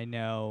 I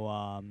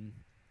know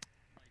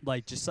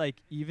like just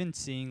like even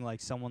seeing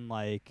like someone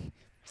like,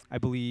 I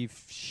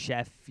believe,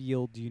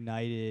 Sheffield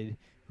United,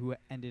 who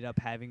ended up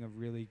having a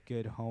really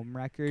good home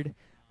record,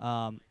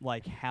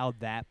 like how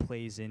that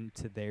plays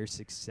into their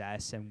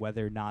success and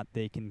whether or not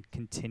they can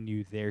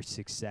continue their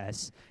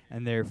success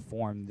and their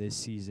form this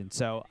season.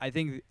 So I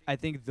think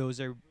those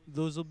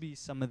will be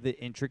some of the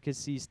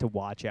intricacies to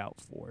watch out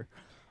for.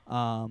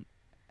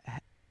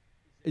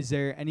 Is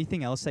there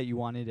anything else that you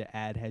wanted to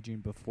add,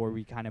 Hedjun, before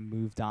we kind of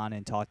moved on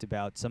and talked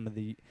about some of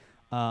the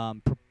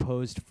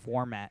proposed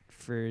format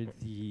for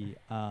the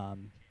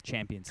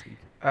Champions League?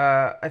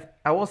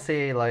 I will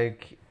say,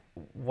 like,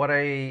 what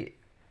I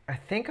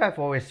think I've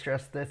always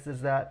stressed this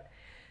is that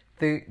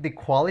the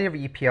quality of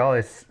EPL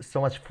is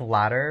so much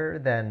flatter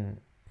than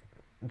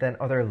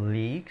other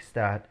leagues,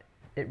 that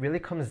it really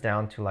comes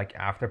down to, like,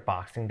 after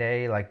Boxing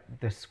Day, like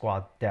the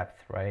squad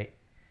depth, right?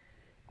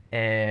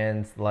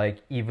 And like,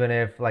 even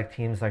if like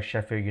teams like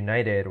Sheffield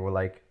United or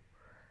like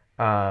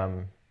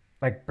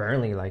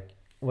Burnley, like,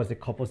 was a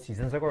couple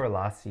seasons ago or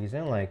last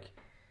season, like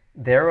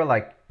they were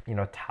like, you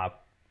know,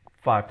 top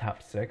 5,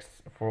 top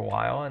 6 for a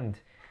while, and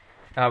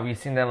we've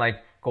seen them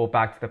like go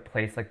back to the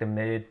place like the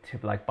mid to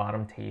like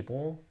bottom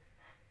table.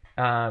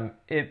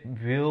 It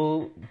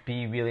will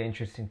be really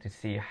interesting to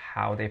see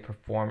how they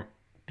perform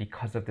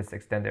because of this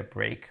extended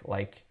break.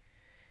 Like,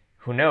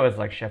 who knows?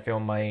 Like,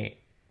 Sheffield might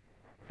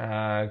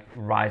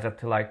rise up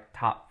to like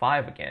top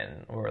 5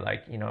 again, or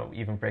like, you know,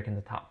 even break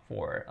into top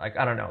 4. Like,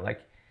 I don't know.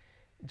 Like,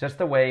 just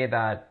the way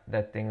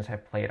that things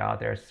have played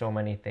out, there are so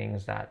many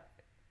things that,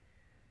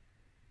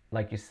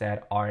 like you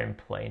said, are in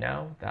play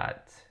now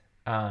that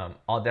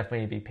I'll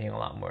definitely be paying a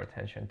lot more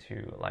attention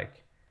to,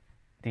 like,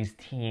 these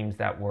teams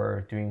that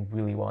were doing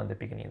really well in the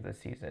beginning of the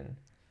season.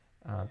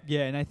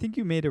 Yeah, and I think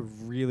you made a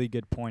really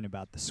good point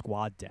about the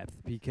squad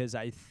depth, because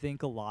I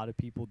think a lot of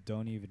people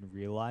don't even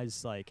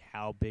realize like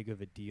how big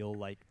of a deal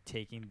like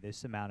taking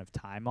this amount of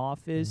time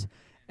off is,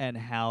 and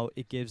how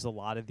it gives a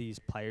lot of these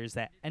players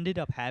that ended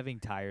up having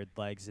tired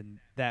legs, and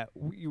that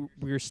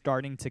we're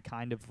starting to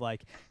kind of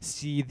like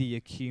see the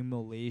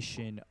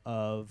accumulation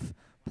of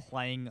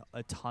playing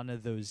a ton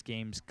of those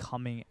games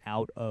coming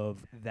out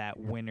of that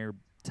winter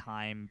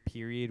time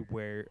period,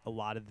 where a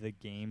lot of the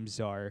games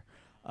are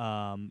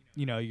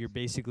you know, you're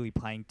basically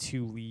playing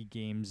 2 league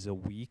games a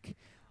week.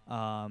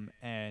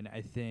 And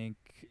I think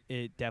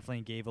it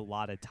definitely gave a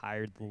lot of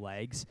tired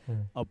legs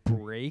a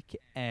break,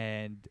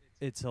 and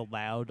it's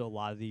allowed a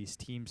lot of these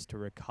teams to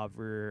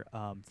recover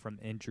from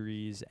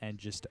injuries and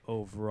just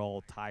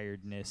overall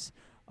tiredness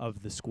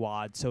of the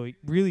squad. So it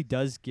really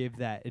does give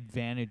that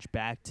advantage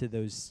back to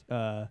those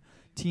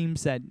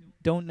teams that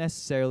don't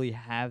necessarily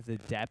have the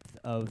depth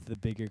of the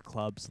bigger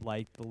clubs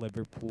like the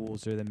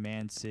Liverpools or the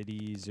Man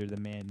Cities or the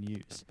Man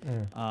U's.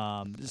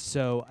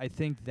 So I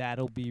think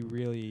that'll be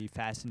really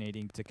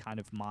fascinating to kind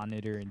of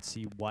monitor and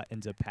see what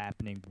ends up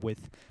happening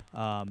with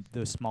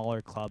the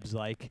smaller clubs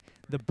like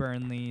the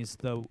Burnleys,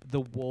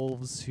 the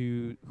Wolves,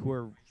 who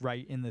are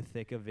right in the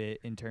thick of it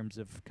in terms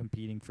of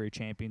competing for a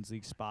Champions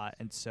League spot,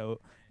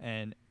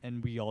 and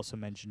we also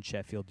mentioned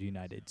Sheffield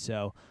United.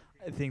 So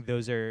I think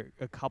those are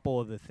a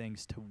couple of the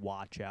things to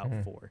watch out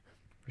for.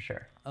 For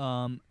sure.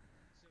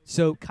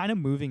 So kind of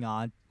moving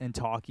on and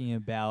talking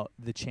about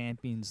the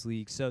Champions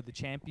League. So the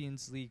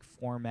Champions League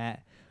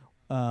format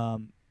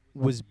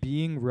was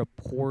being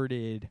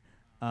reported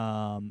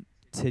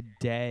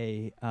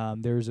today.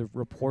 There was a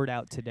report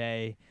out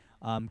today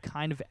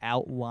kind of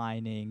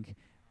outlining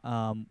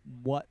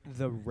what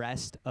the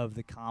rest of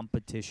the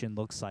competition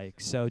looks like.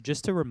 So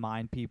just to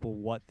remind people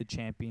what the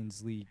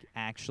Champions League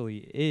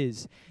actually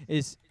is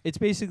it's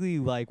basically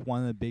like one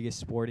of the biggest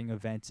sporting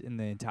events in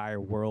the entire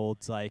world.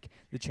 It's like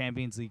the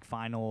Champions League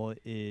final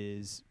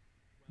is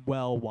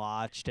well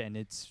watched, and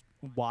it's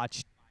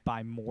watched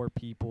by more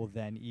people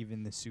than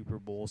even the Super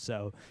Bowl.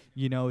 So,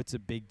 it's a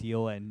big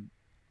deal. And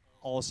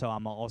also,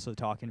 I'm also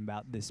talking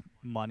about this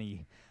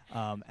money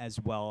as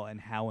well,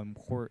 and how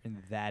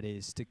important that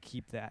is to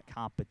keep that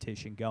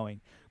competition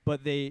going.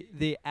 But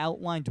they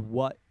outlined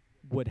what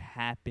would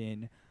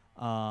happen,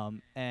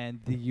 and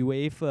the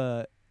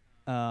UEFA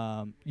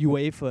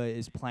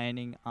is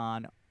planning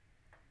on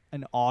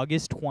an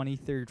August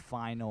 23rd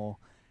final,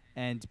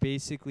 and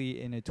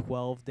basically in a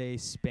 12-day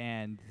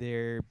span,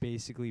 they're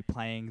basically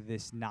playing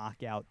this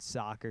knockout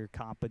soccer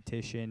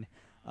competition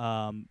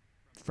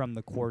from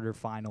the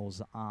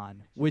quarterfinals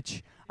on,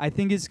 which I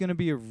think is going to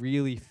be a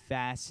really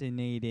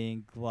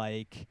fascinating,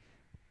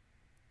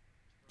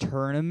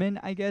 tournament,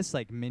 I guess,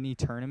 like mini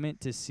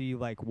tournament, to see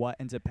like what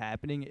ends up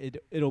happening.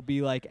 It'll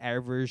be like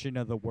our version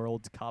of the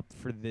World Cup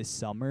for this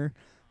summer,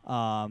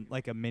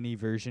 like a mini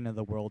version of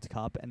the World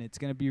Cup, and it's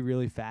going to be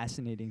really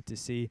fascinating to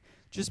see,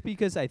 just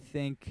because I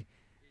think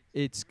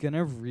it's going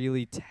to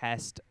really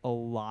test a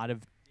lot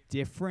of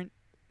different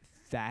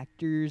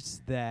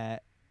factors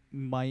that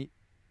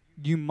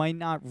you might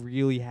not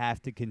really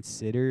have to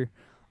consider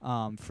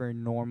for a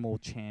normal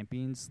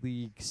Champions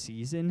League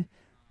season.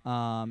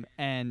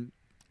 And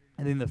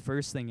I think the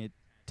first thing it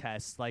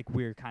tests, like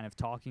we were kind of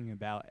talking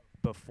about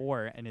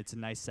before, and it's a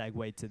nice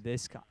segue to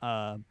this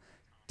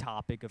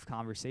topic of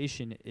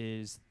conversation,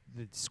 is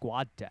the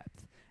squad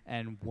depth,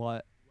 and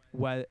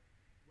whether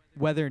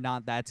or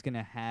not that's going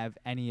to have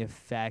any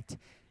effect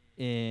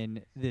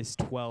in this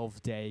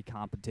 12-day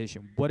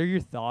competition. What are your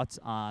thoughts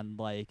on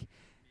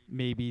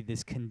maybe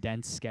this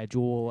condensed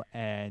schedule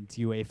and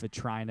UEFA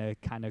trying to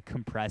kind of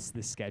compress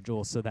the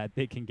schedule so that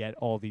they can get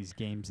all these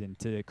games in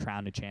to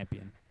crown a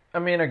champion? I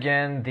mean,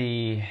 again,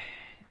 the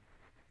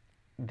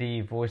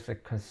voice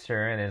of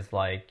concern is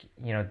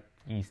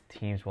these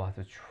teams will have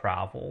to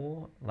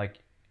travel.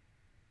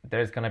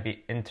 There's gonna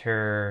be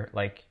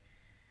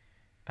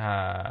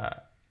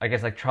I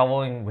guess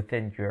traveling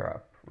within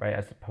Europe, right,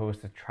 as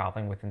opposed to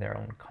traveling within their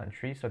own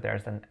country. So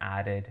there's an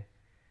added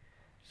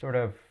sort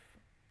of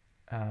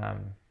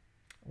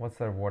what's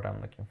the word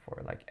I'm looking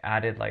for?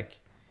 Added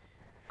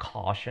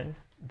caution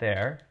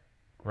there,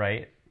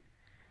 right?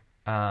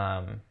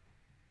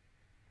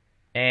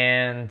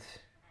 And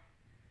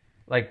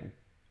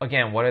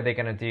again, what are they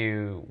gonna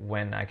do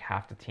when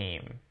half the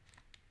team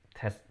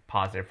test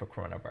positive for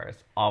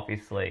coronavirus?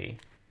 Obviously,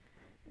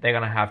 they're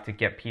gonna have to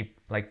get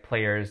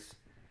players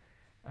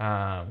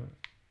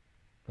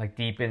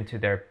deep into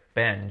their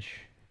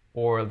bench,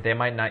 or they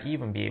might not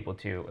even be able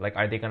to.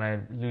 Are they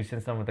gonna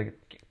loosen some of the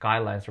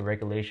guidelines or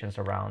regulations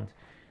around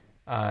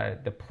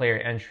the player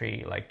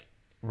entry,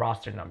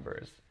 roster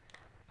numbers?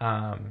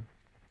 Or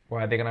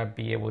are they gonna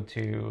be able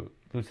to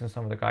loosen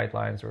some of the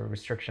guidelines or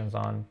restrictions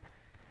on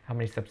how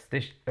many subs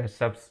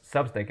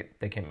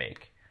they can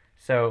make?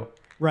 So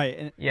right,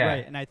 and yeah,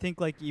 right, and I think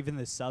even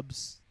the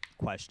subs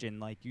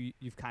question,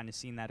 you've kind of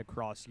seen that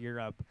across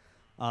Europe,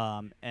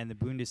 and the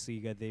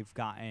Bundesliga, they've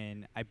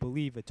gotten, I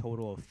believe, a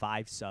total of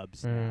 5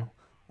 subs now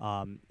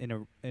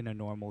in a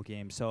normal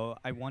game. So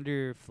I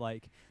wonder if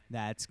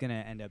that's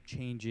gonna end up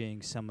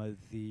changing some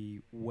of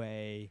the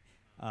way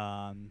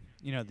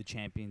the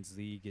Champions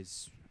League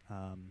is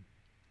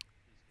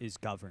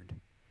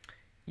governed.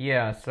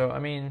 Yeah, so I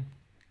mean,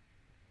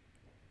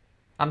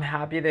 I'm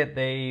happy that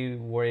they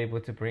were able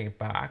to bring it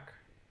back,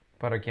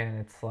 but again,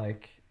 it's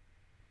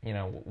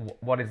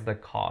what is the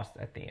cost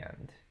at the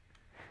end?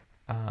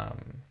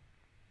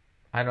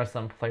 I know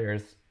some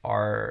players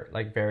are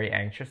very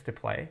anxious to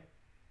play.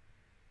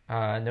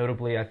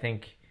 Notably, I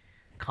think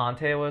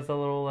Conte was a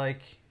little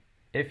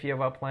iffy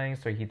about playing,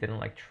 so he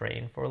didn't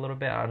train for a little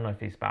bit. I don't know if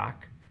he's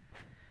back.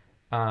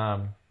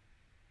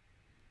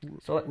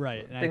 So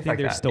right, and I think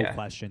there's still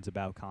questions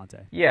about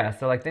Conte. Yeah,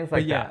 so things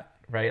that,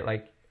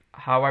 right?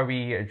 How are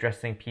we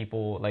addressing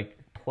people,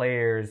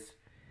 players,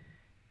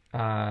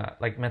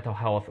 mental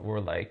health,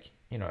 or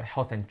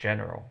health in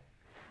general?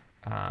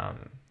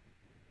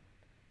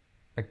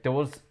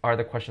 Those are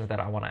the questions that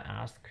I want to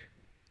ask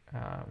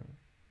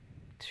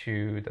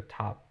to the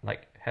top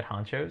head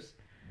honchos.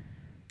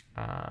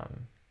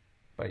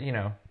 But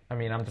I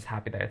mean, I'm just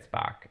happy that it's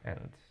back,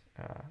 and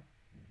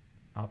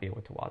I'll be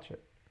able to watch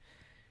it.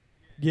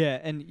 Yeah,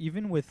 and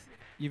even with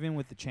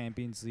the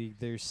Champions League,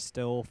 there's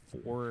still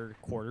 4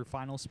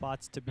 quarterfinal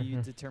spots to be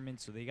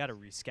determined, so they got to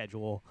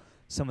reschedule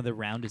some of the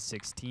round of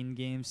 16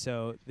 games.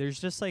 So there's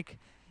just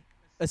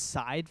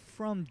aside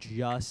from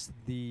just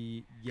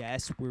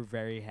yes, we're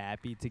very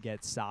happy to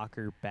get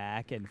soccer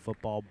back and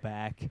football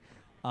back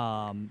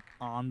on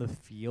the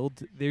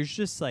field, there's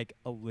just a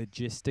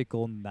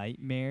logistical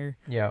nightmare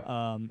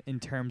in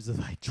terms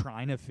of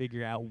trying to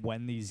figure out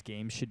when these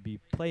games should be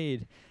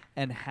played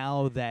and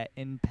how that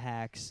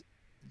impacts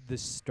the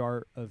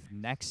start of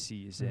next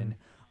season.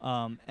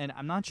 And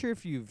I'm not sure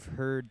if you've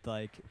heard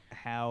like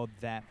how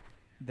that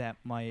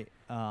might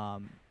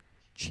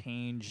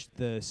change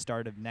the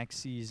start of next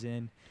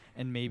season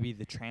and maybe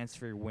the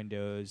transfer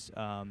windows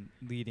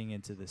leading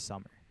into the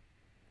summer.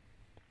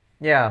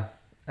 Yeah,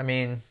 I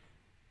mean,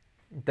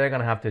 they're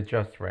gonna have to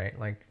adjust, right?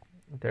 Like,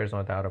 there's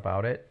no doubt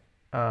about it.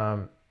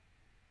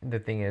 The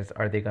thing is,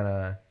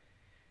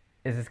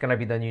 is this gonna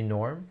be the new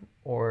norm,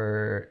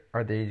 or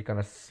are they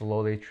gonna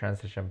slowly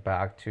transition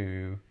back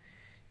to,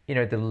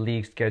 the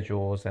league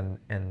schedules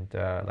and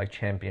like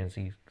Champions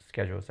League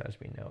schedules as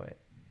we know it?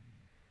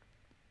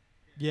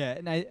 Yeah,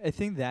 and I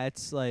think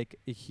that's like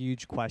a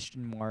huge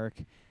question mark,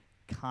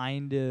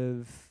 kind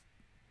of,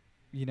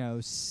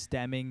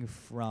 stemming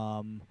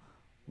from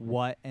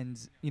what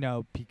ends,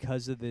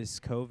 because of this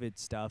COVID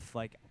stuff.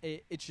 Like,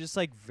 it's just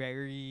like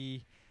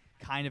very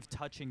kind of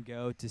touch and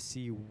go to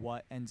see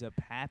what ends up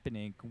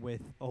happening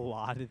with a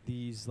lot of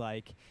these,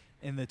 like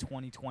in the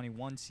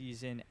 2021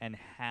 season, and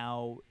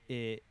how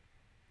it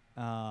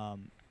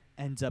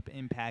ends up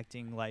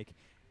impacting like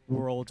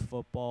world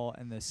football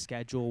and the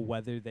schedule,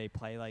 whether they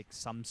play like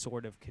some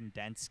sort of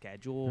condensed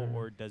schedule,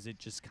 or does it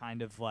just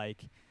kind of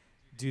like,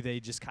 do they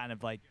just kind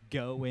of like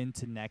go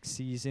into next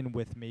season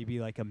with maybe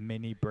like a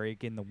mini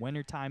break in the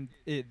wintertime?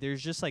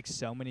 There's just like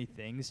so many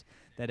things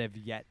that have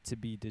yet to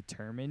be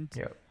determined.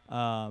 Yep.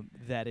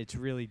 That it's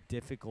really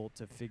difficult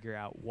to figure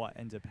out what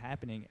ends up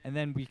happening. And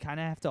then we kind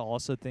of have to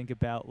also think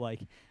about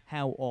like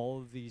how all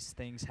of these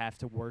things have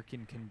to work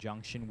in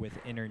conjunction with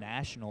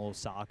international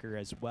soccer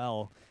as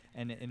well,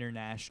 and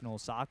international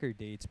soccer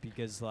dates,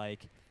 because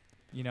like,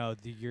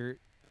 the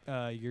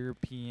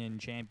European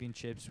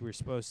Championships were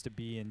supposed to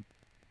be in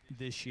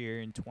this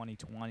year in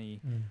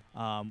 2020.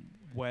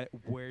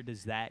 Where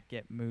does that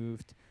get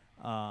moved?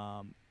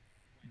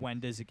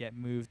 When does it get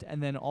moved?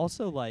 And then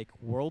also like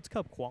World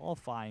Cup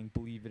qualifying,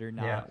 believe it or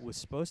not, was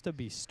supposed to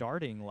be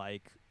starting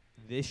like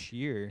this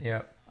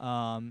year.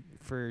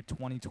 For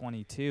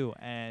 2022.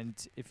 And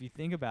if you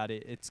think about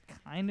it, it's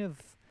kind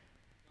of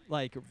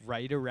like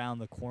right around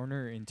the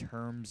corner in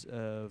terms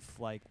of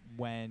like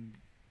when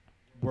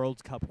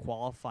World Cup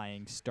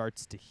qualifying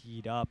starts to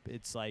heat up.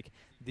 It's like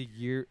the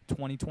year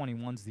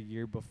 2021's the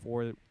year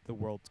before the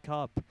World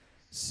Cup.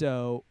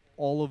 So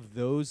all of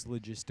those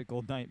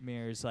logistical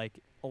nightmares, like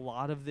a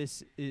lot of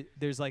this,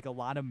 there's like a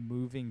lot of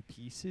moving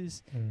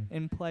pieces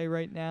in play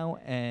right now.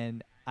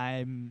 And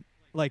I'm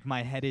like,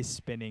 my head is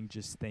spinning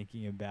just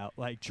thinking about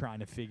like trying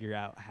to figure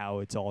out how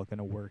it's all going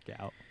to work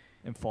out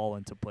and fall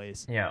into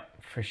place. Yeah,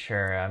 for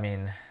sure. I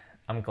mean,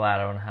 I'm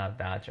glad I don't have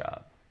that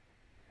job.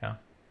 Yeah.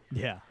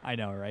 Yeah, I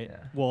know, right?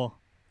 Yeah. Well,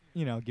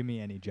 give me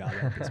any job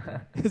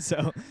at this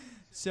point.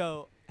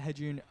 So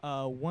Hedjun,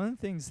 one of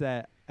the things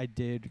that I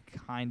did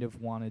kind of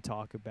want to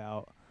talk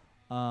about,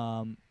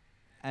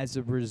 as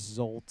a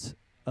result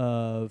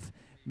of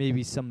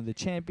maybe some of the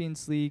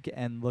Champions League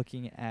and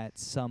looking at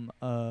some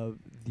of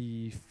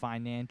the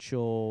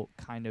financial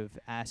kind of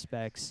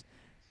aspects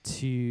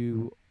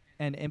to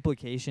and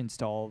implications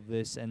to all of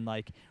this, and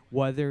like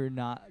whether or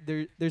not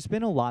there's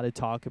been a lot of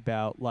talk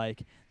about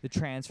like the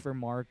transfer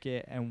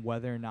market and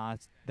whether or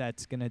not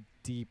that's going to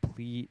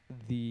deplete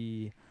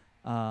the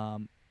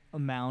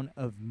amount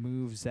of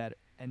moves that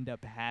end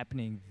up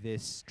happening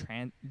this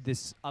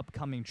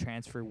upcoming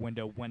transfer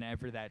window,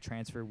 whenever that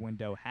transfer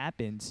window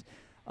happens.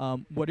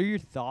 What are your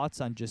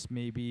thoughts on just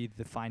maybe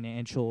the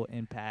financial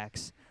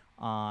impacts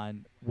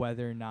on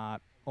whether or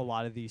not a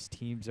lot of these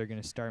teams are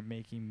going to start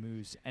making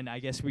moves? And I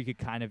guess we could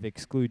kind of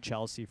exclude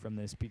Chelsea from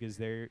this because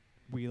they're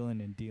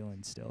wheeling and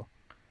dealing still.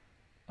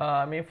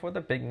 I mean, for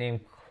the big name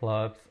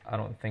clubs, I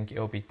don't think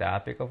it'll be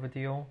that big of a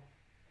deal.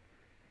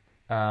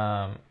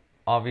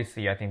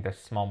 Obviously, I think the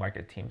small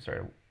market teams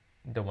are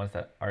the ones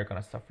that are going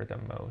to suffer the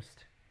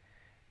most.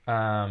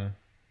 And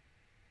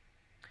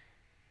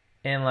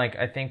like,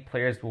 I think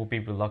players will be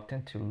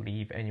reluctant to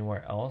leave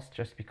anywhere else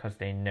just because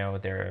they know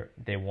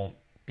they won't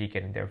be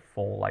getting their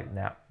full like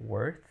net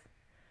worth.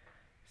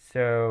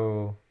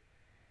 So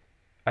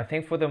I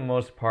think for the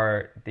most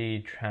part, the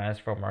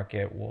transfer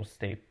market will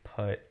stay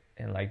put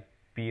and like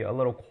be a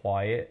little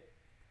quiet.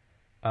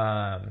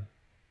 But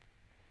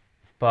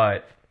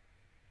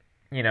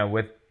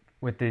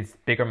with these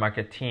bigger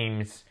market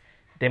teams,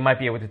 they might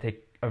be able to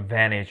take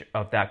advantage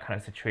of that kind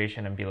of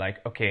situation and be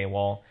like, okay,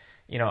 well,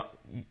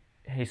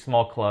 hey,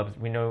 small clubs,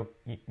 we know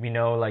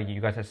like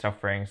you guys are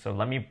suffering, so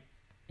let me,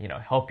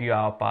 help you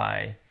out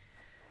by,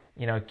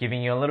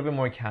 giving you a little bit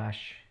more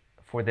cash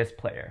for this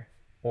player,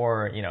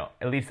 or,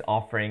 at least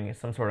offering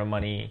some sort of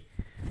money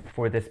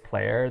for this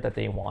player that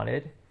they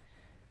wanted.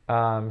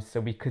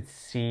 So we could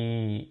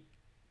see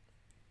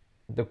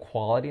the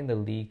quality in the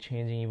league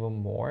changing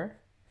even more.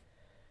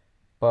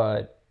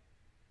 But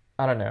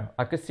I don't know.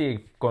 I could see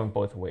it going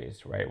both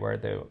ways, right? Where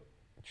the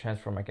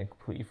transfer market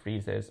completely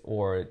freezes,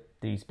 or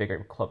these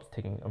bigger clubs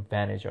taking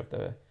advantage of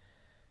the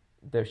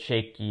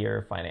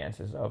shakier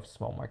finances of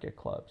small market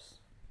clubs.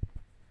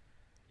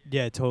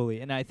 Yeah,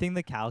 totally. And I think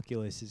the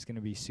calculus is going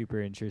to be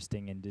super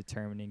interesting in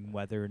determining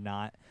whether or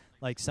not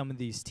like some of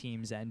these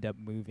teams end up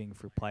moving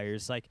for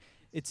players. Like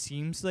it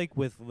seems like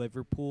with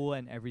Liverpool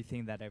and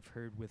everything that I've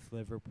heard with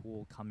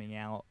Liverpool coming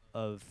out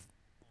of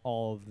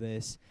all of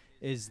this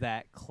is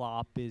that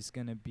Klopp is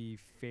going to be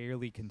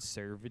fairly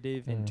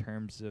conservative in Mm.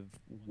 terms of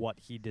what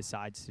he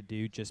decides to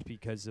do just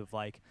because of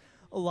like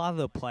a lot of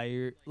the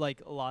players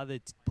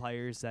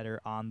that are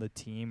on the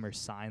team are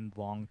signed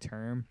long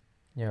term,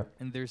 Yeah.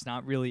 and there's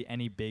not really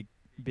any big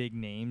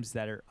names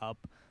that are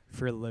up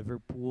for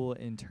Liverpool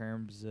in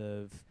terms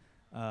of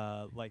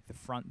like the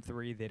front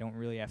three. They don't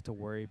really have to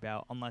worry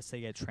about unless they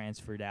get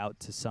transferred out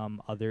to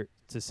some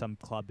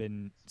club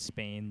in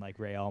Spain like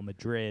Real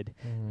Madrid,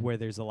 Mhm. where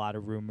there's a lot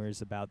of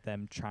rumors about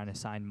them trying to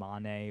sign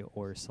Mane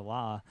or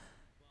Salah.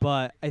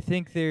 But I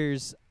think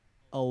there's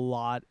a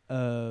lot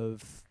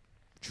of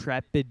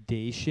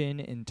trepidation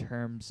in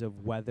terms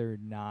of whether or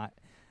not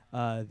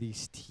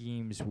these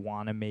teams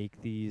want to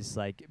make these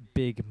like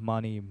big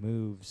money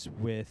moves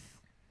with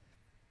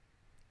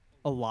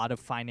a lot of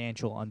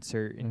financial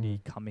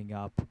uncertainty coming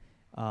up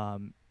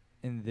um,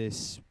 in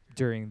this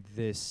during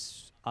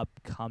this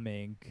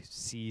upcoming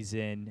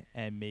season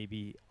and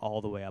maybe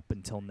all the way up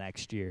until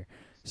next year.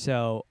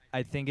 So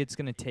I think it's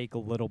going to take a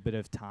little bit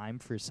of time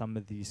for some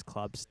of these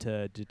clubs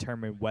to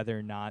determine whether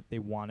or not they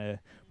want to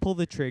pull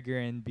the trigger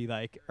and be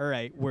like, all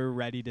right, we're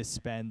ready to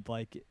spend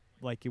like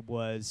it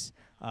was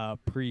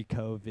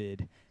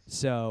pre-COVID.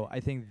 So I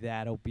think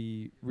that'll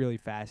be really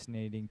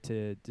fascinating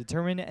to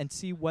determine and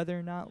see whether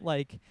or not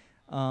like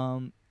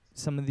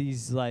some of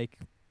these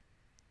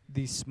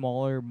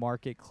smaller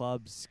market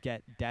clubs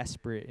get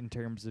desperate in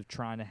terms of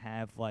trying to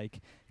have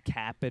like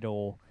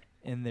capital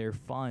in their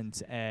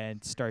funds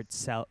and start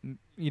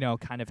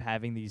kind of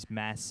having these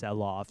mass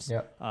sell-offs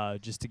Yeah.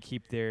 just to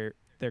keep their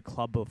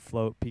club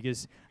afloat.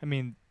 Because I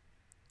mean,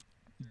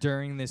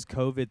 during this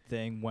COVID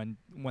thing,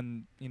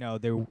 when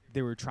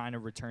they were trying to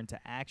return to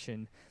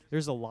action,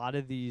 there's a lot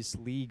of these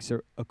leagues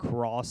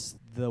across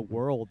the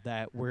world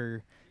that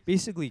were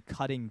basically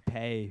cutting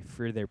pay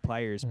for their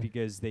players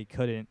because they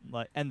couldn't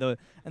and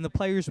the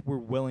players were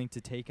willing to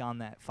take on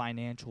that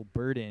financial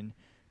burden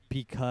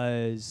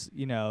because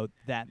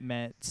that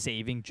meant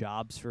saving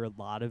jobs for a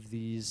lot of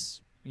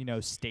these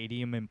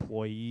stadium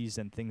employees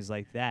and things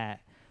like that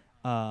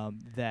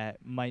that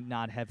might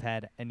not have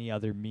had any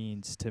other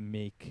means to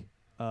make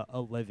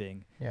a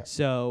living. Yeah.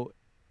 So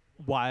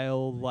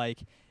while like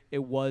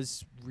it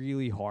was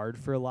really hard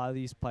for a lot of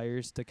these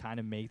players to kind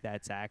of make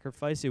that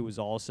sacrifice, it was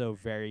also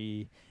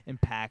very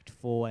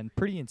impactful and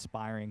pretty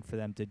inspiring for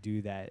them to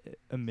do that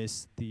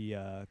amidst the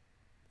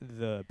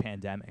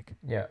pandemic.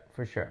 Yeah,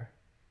 for sure.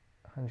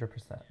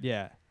 100%.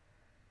 Yeah.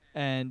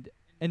 And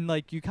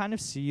like you kind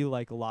of see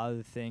like a lot of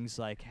the things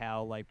like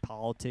how like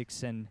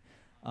politics and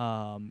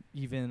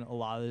even a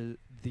lot of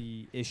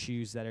the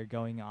issues that are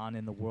going on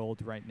in the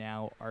world right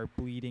now are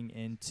bleeding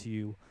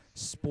into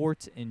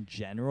sports in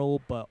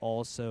general, but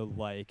also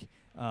like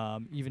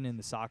even in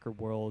the soccer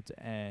world,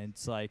 and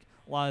it's like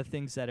a lot of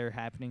things that are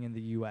happening in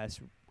the U.S.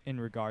 in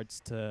regards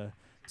to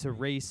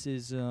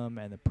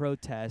racism and the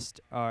protest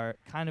are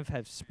kind of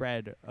have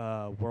spread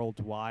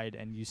worldwide,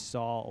 and you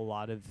saw a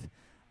lot of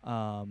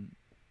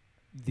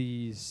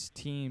these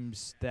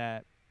teams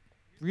that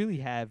really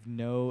have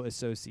no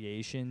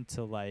association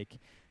to like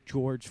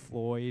George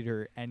Floyd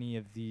or any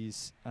of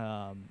these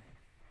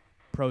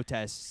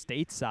protests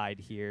stateside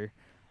here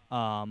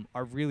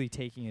are really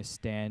taking a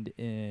stand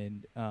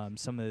in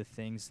some of the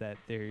things that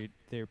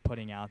they're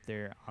putting out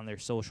there on their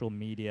social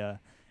media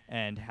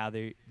and how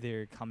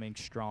they're coming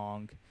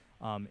strong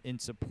in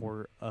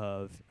support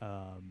of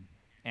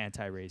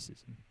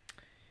anti-racism.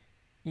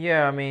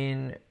 Yeah, I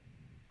mean,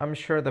 I'm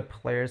sure the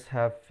players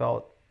have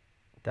felt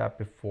that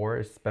before,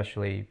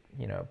 especially,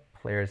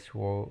 players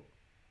who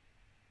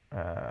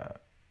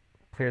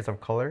players of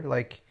color.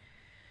 Like,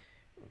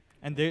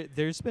 And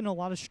there's been a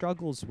lot of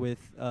struggles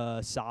with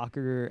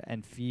soccer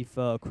and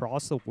FIFA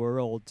across the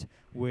world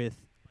with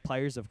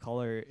players of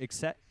color,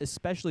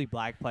 especially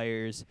black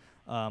players,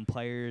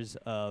 players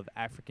of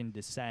African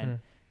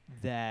descent,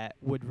 that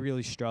would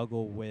really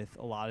struggle with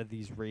a lot of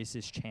these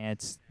racist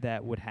chants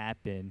that would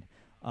happen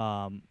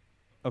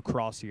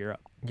across Europe.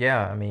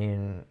 yeah, I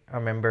mean, I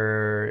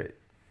remember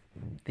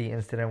the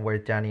incident where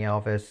Danny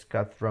Alves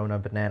got thrown a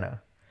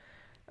banana.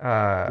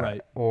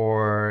 Right.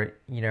 Or,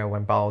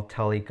 when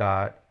Balotelli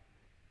got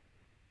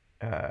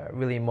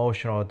really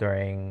emotional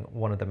during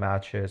one of the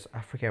matches. I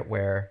forget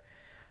where.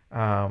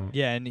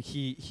 Yeah, and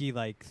he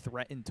like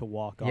threatened to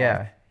walk off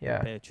Yeah, the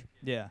yeah. pitch.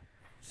 Yeah.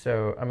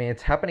 So, I mean,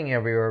 it's happening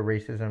everywhere.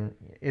 Racism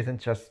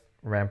isn't just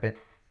rampant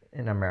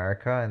in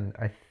America, and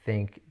I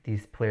think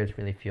these players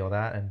really feel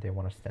that, and they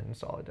want to stand in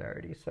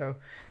solidarity. So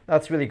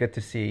that's really good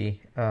to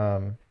see,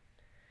 and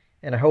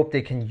I hope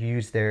they can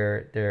use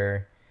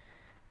their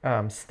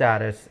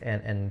status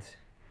and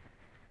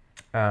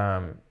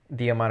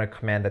the amount of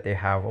command that they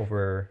have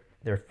over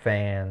their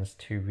fans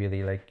to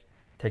really like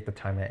take the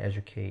time and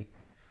educate,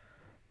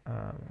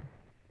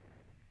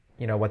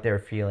 what they're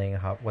feeling,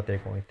 what they're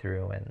going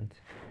through, and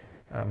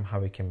how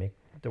we can make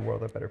the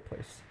world a better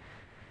place.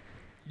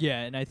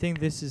 Yeah, and I think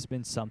this has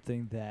been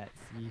something that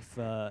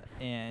FIFA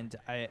and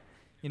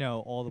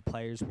all the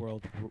players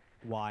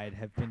worldwide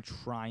have been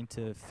trying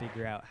to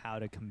figure out how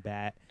to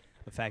combat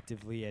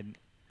effectively. And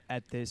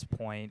at this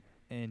point,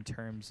 in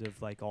terms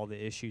of like all the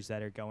issues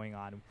that are going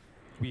on,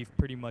 we've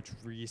pretty much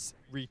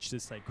reached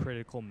this like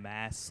critical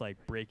mass, like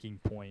breaking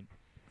point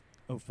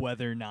of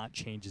whether or not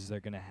changes are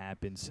going to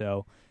happen.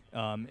 So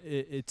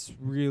it's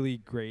really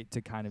great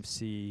to kind of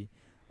see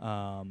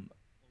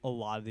a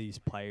lot of these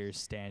players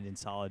stand in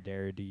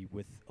solidarity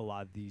with a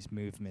lot of these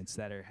movements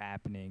that are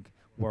happening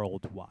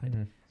worldwide.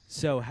 Mm-hmm.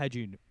 So,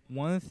 Hejun,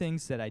 one of the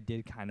things that I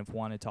did kind of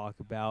want to talk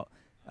about,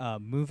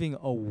 moving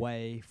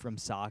away from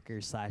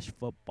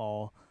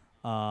soccer/football,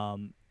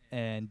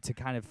 and to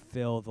kind of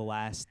fill the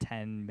last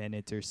 10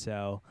 minutes or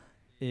so,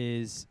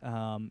 is,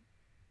 I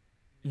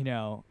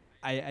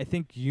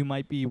think you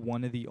might be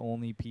one of the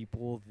only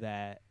people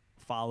that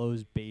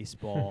follows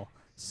baseball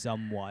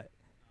somewhat.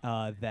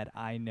 That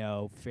I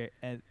know,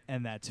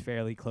 and that's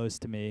fairly close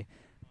to me.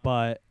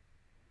 But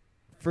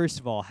first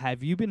of all,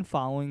 have you been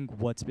following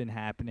what's been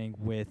happening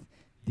with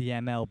the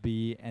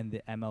MLB and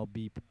the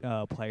MLB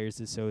Players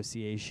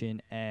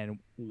Association and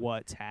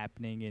what's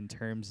happening in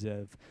terms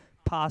of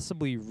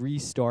possibly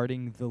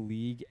restarting the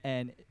league?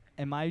 And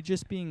am I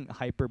just being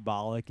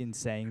hyperbolic in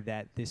saying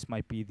that this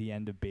might be the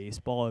end of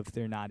baseball if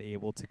they're not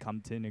able to come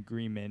to an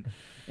agreement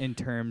in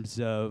terms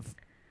of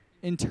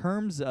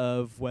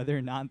whether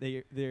or not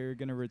they're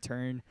going to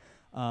return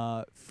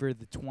for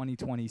the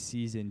 2020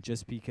 season,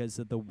 just because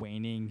of the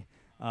waning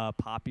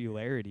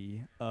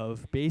popularity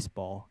of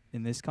baseball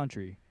in this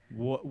country?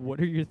 What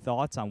are your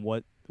thoughts on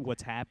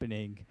what's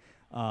happening,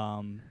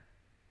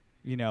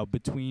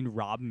 between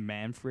Robin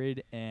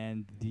Manfred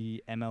and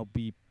the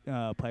MLB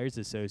Players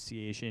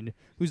Association,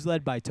 who's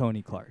led by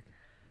Tony Clark?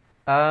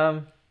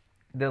 The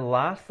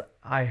last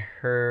I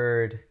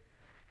heard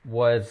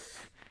was,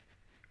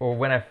 or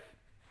when I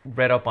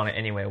read up on it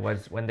anyway,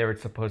 was when they were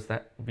supposed to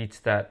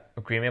reach that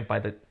agreement by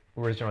the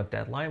original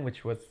deadline,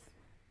 which was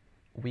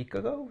a week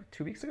ago,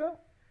 2 weeks ago.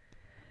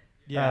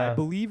 Yeah, I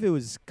believe it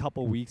was a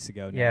couple weeks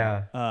ago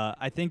now. Yeah.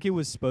 I think it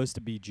was supposed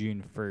to be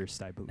June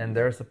 1st, I believe. And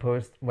they're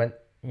supposed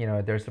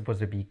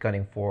to be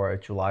gunning for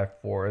July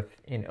 4th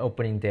in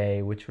opening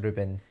day, which would have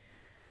been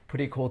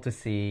pretty cool to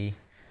see.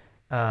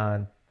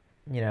 And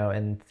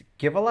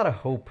give a lot of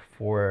hope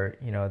for,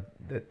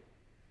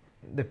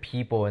 the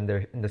people in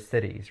the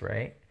cities,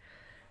 right?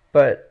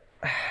 But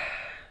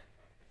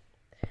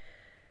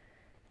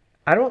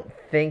I don't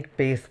think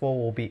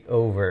baseball will be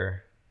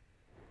over,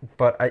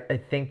 but I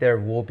think there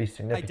will be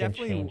significant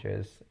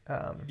changes.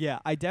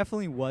 I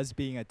definitely was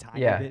being a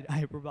tiny bit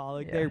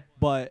hyperbolic there,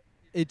 but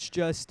it's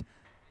just,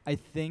 I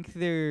think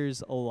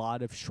there's a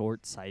lot of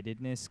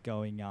short-sightedness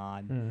going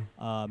on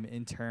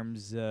in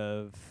terms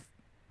of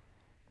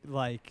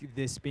like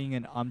this being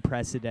an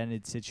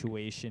unprecedented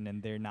situation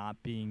and there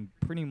not being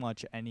pretty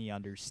much any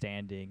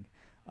understanding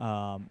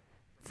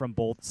from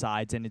both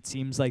sides. And it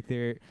seems like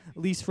there, at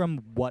least from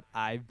what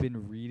I've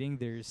been reading,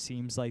 there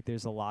seems like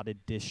there's a lot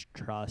of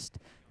distrust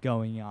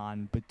going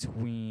on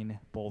between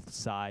both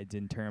sides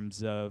in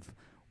terms of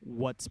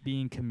what's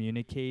being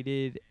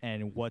communicated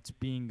and what's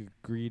being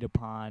agreed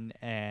upon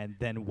and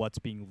then what's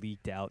being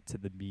leaked out to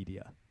the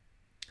media.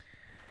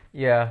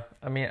 Yeah,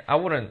 I mean, I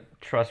wouldn't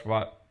trust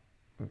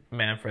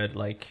Manfred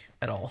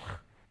at all.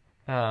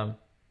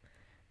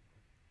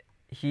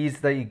 He's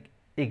the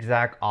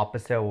exact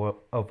opposite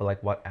of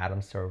what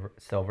Adam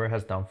Silver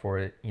has done for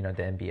the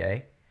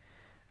NBA.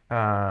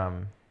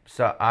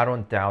 So I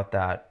don't doubt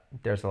that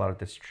there's a lot of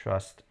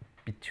distrust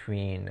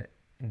between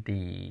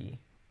the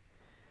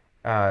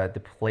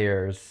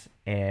players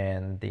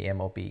and the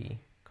MLB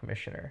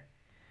commissioner.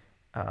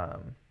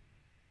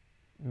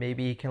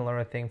 Maybe he can learn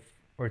a thing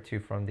or two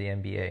from the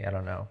NBA. I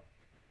don't know,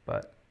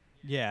 but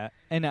yeah,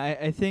 and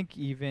I think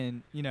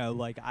even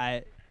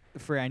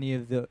for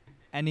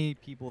any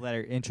people that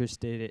are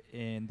interested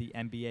in the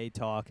NBA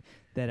talk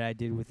that I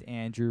did with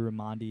Andrew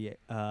Ramondi,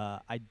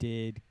 I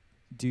did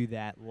do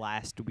that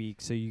last week,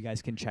 so you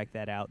guys can check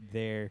that out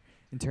there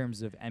in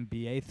terms of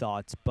NBA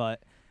thoughts.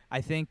 But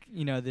I think,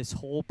 this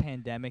whole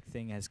pandemic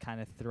thing has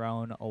kind of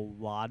thrown a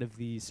lot of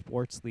these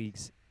sports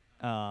leagues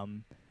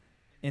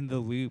in the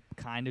loop,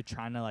 kind of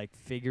trying to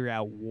figure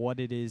out what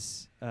it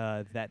is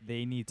that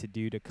they need to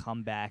do to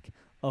come back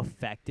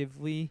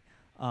effectively,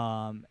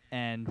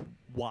 and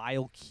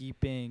while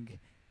keeping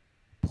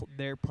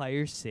their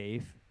players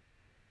safe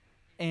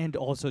and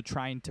also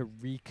trying to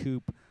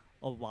recoup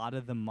a lot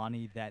of the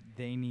money that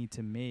they need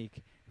to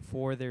make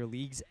for their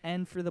leagues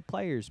and for the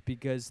players,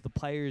 because the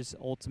players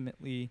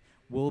ultimately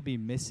will be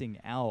missing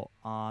out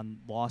on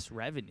lost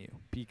revenue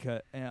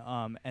because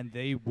and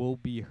they will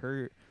be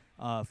hurt,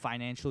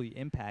 financially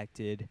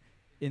impacted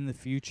in the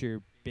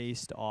future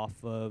based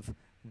off of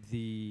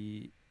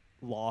the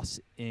loss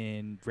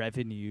in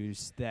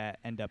revenues that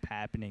end up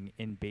happening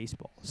in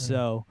baseball.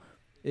 So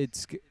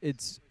it's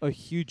a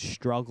huge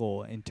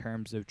struggle in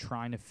terms of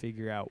trying to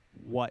figure out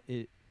what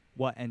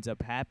ends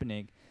up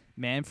happening.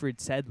 Manfred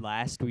said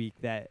last week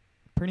that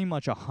pretty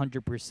much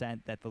 100%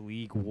 that the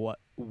league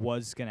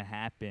was going to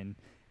happen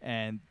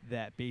and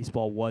that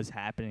baseball was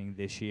happening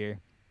this year.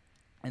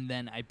 And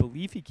then I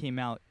believe he came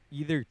out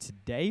either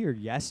today or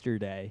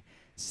yesterday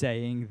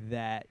saying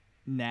that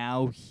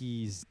now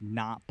he's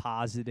not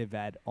positive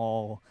at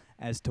all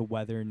as to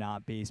whether or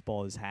not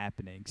baseball is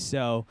happening.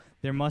 So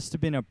there must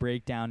have been a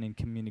breakdown in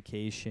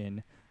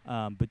communication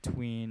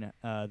between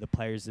the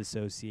Players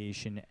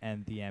Association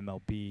and the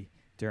MLB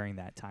during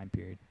that time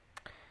period.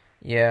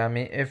 Yeah, I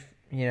mean, if,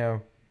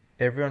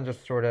 everyone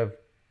just sort of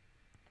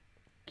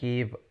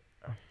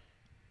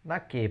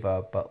not gave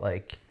up, but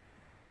like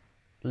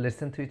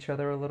listened to each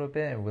other a little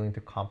bit and willing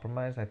to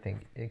compromise, I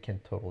think it can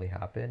totally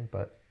happen.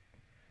 But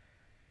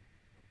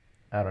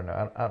I don't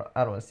know.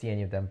 I don't see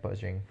any of them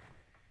budging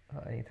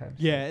anytime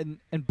soon. Yeah,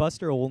 and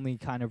Buster Olney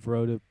kind of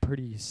wrote a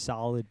pretty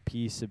solid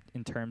piece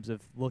in terms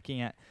of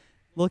looking at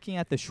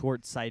the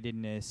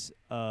short-sightedness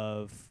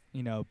of,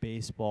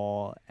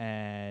 baseball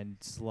and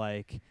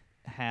like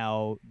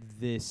how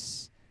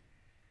this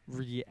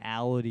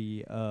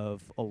reality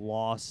of a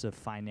loss of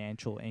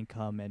financial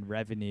income and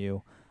revenue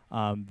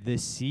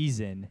this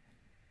season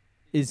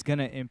is going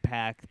to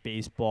impact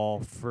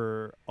baseball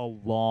for a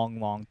long,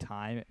 long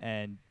time,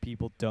 and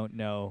people don't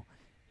know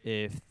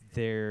if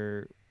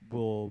there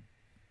will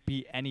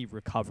be any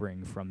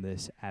recovering from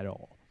this at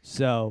all.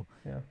 So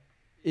Yeah.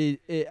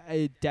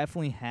 it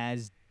definitely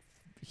has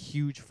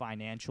huge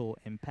financial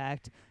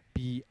impact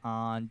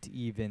beyond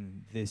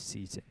even this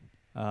season.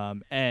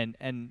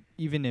 And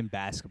even in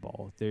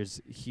basketball,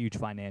 there's huge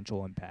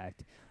financial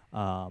impact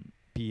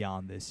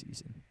beyond this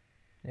season.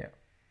 Yeah,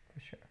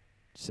 for sure.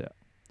 So,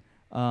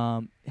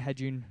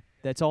 Hejun,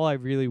 that's all I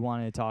really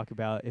wanted to talk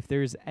about. If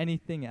there's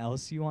anything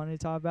else you wanted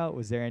to talk about,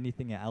 was there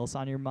anything else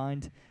on your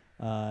mind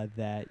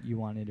that you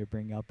wanted to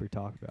bring up or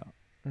talk about?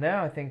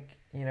 No, I think,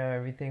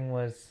 everything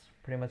was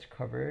pretty much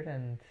covered,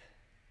 and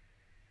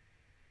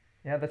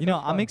yeah, that's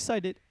I'm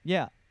excited.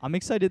 Yeah, I'm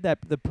excited that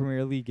the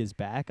Premier League is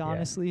back,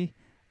 honestly.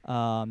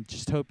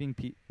 Just hoping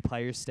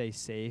players stay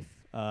safe,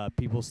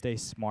 people stay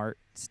smart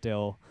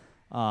still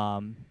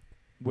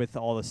with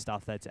all the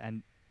stuff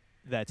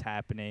that's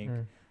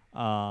happening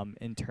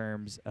in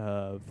terms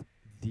of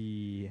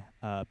the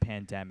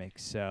pandemic.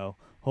 So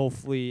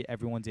hopefully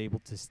everyone's able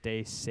to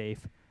stay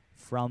safe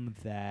from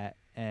that.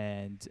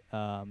 And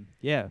I'm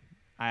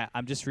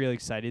just really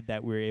excited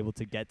that we were able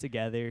to get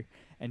together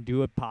and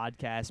do a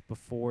podcast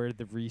before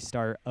the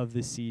restart of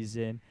the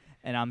season.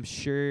 And I'm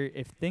sure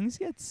if things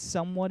get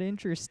somewhat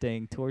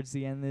interesting towards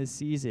the end of the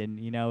season,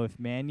 if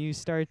Man U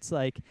starts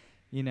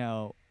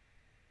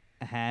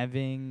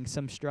having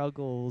some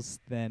struggles,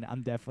 then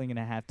I'm definitely going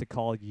to have to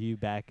call you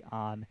back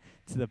on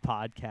to the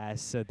podcast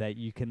so that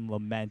you can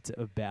lament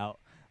about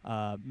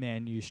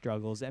Man U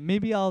struggles. And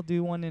maybe I'll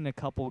do one in a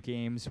couple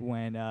games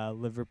when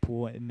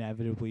Liverpool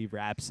inevitably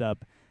wraps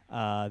up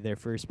their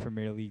first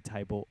Premier League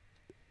title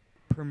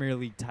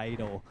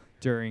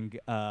during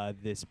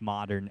this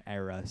modern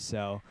era.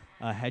 So,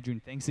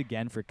 Hejun, thanks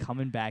again for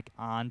coming back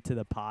on to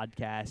the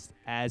podcast.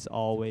 As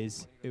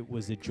always, it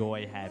was a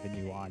joy having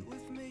you on.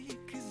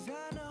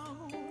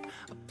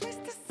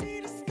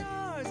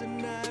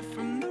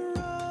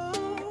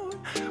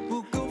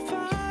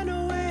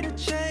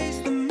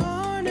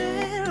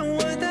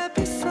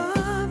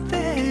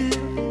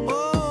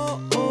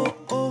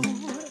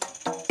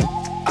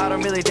 I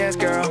don't really dance,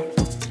 girl,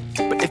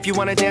 but if you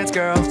wanna dance,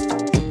 girl,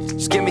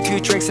 just give me 2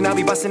 drinks and I'll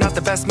be busting out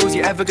the best moves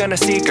you're ever gonna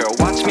see, girl.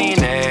 Watch me,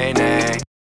 nay, nay.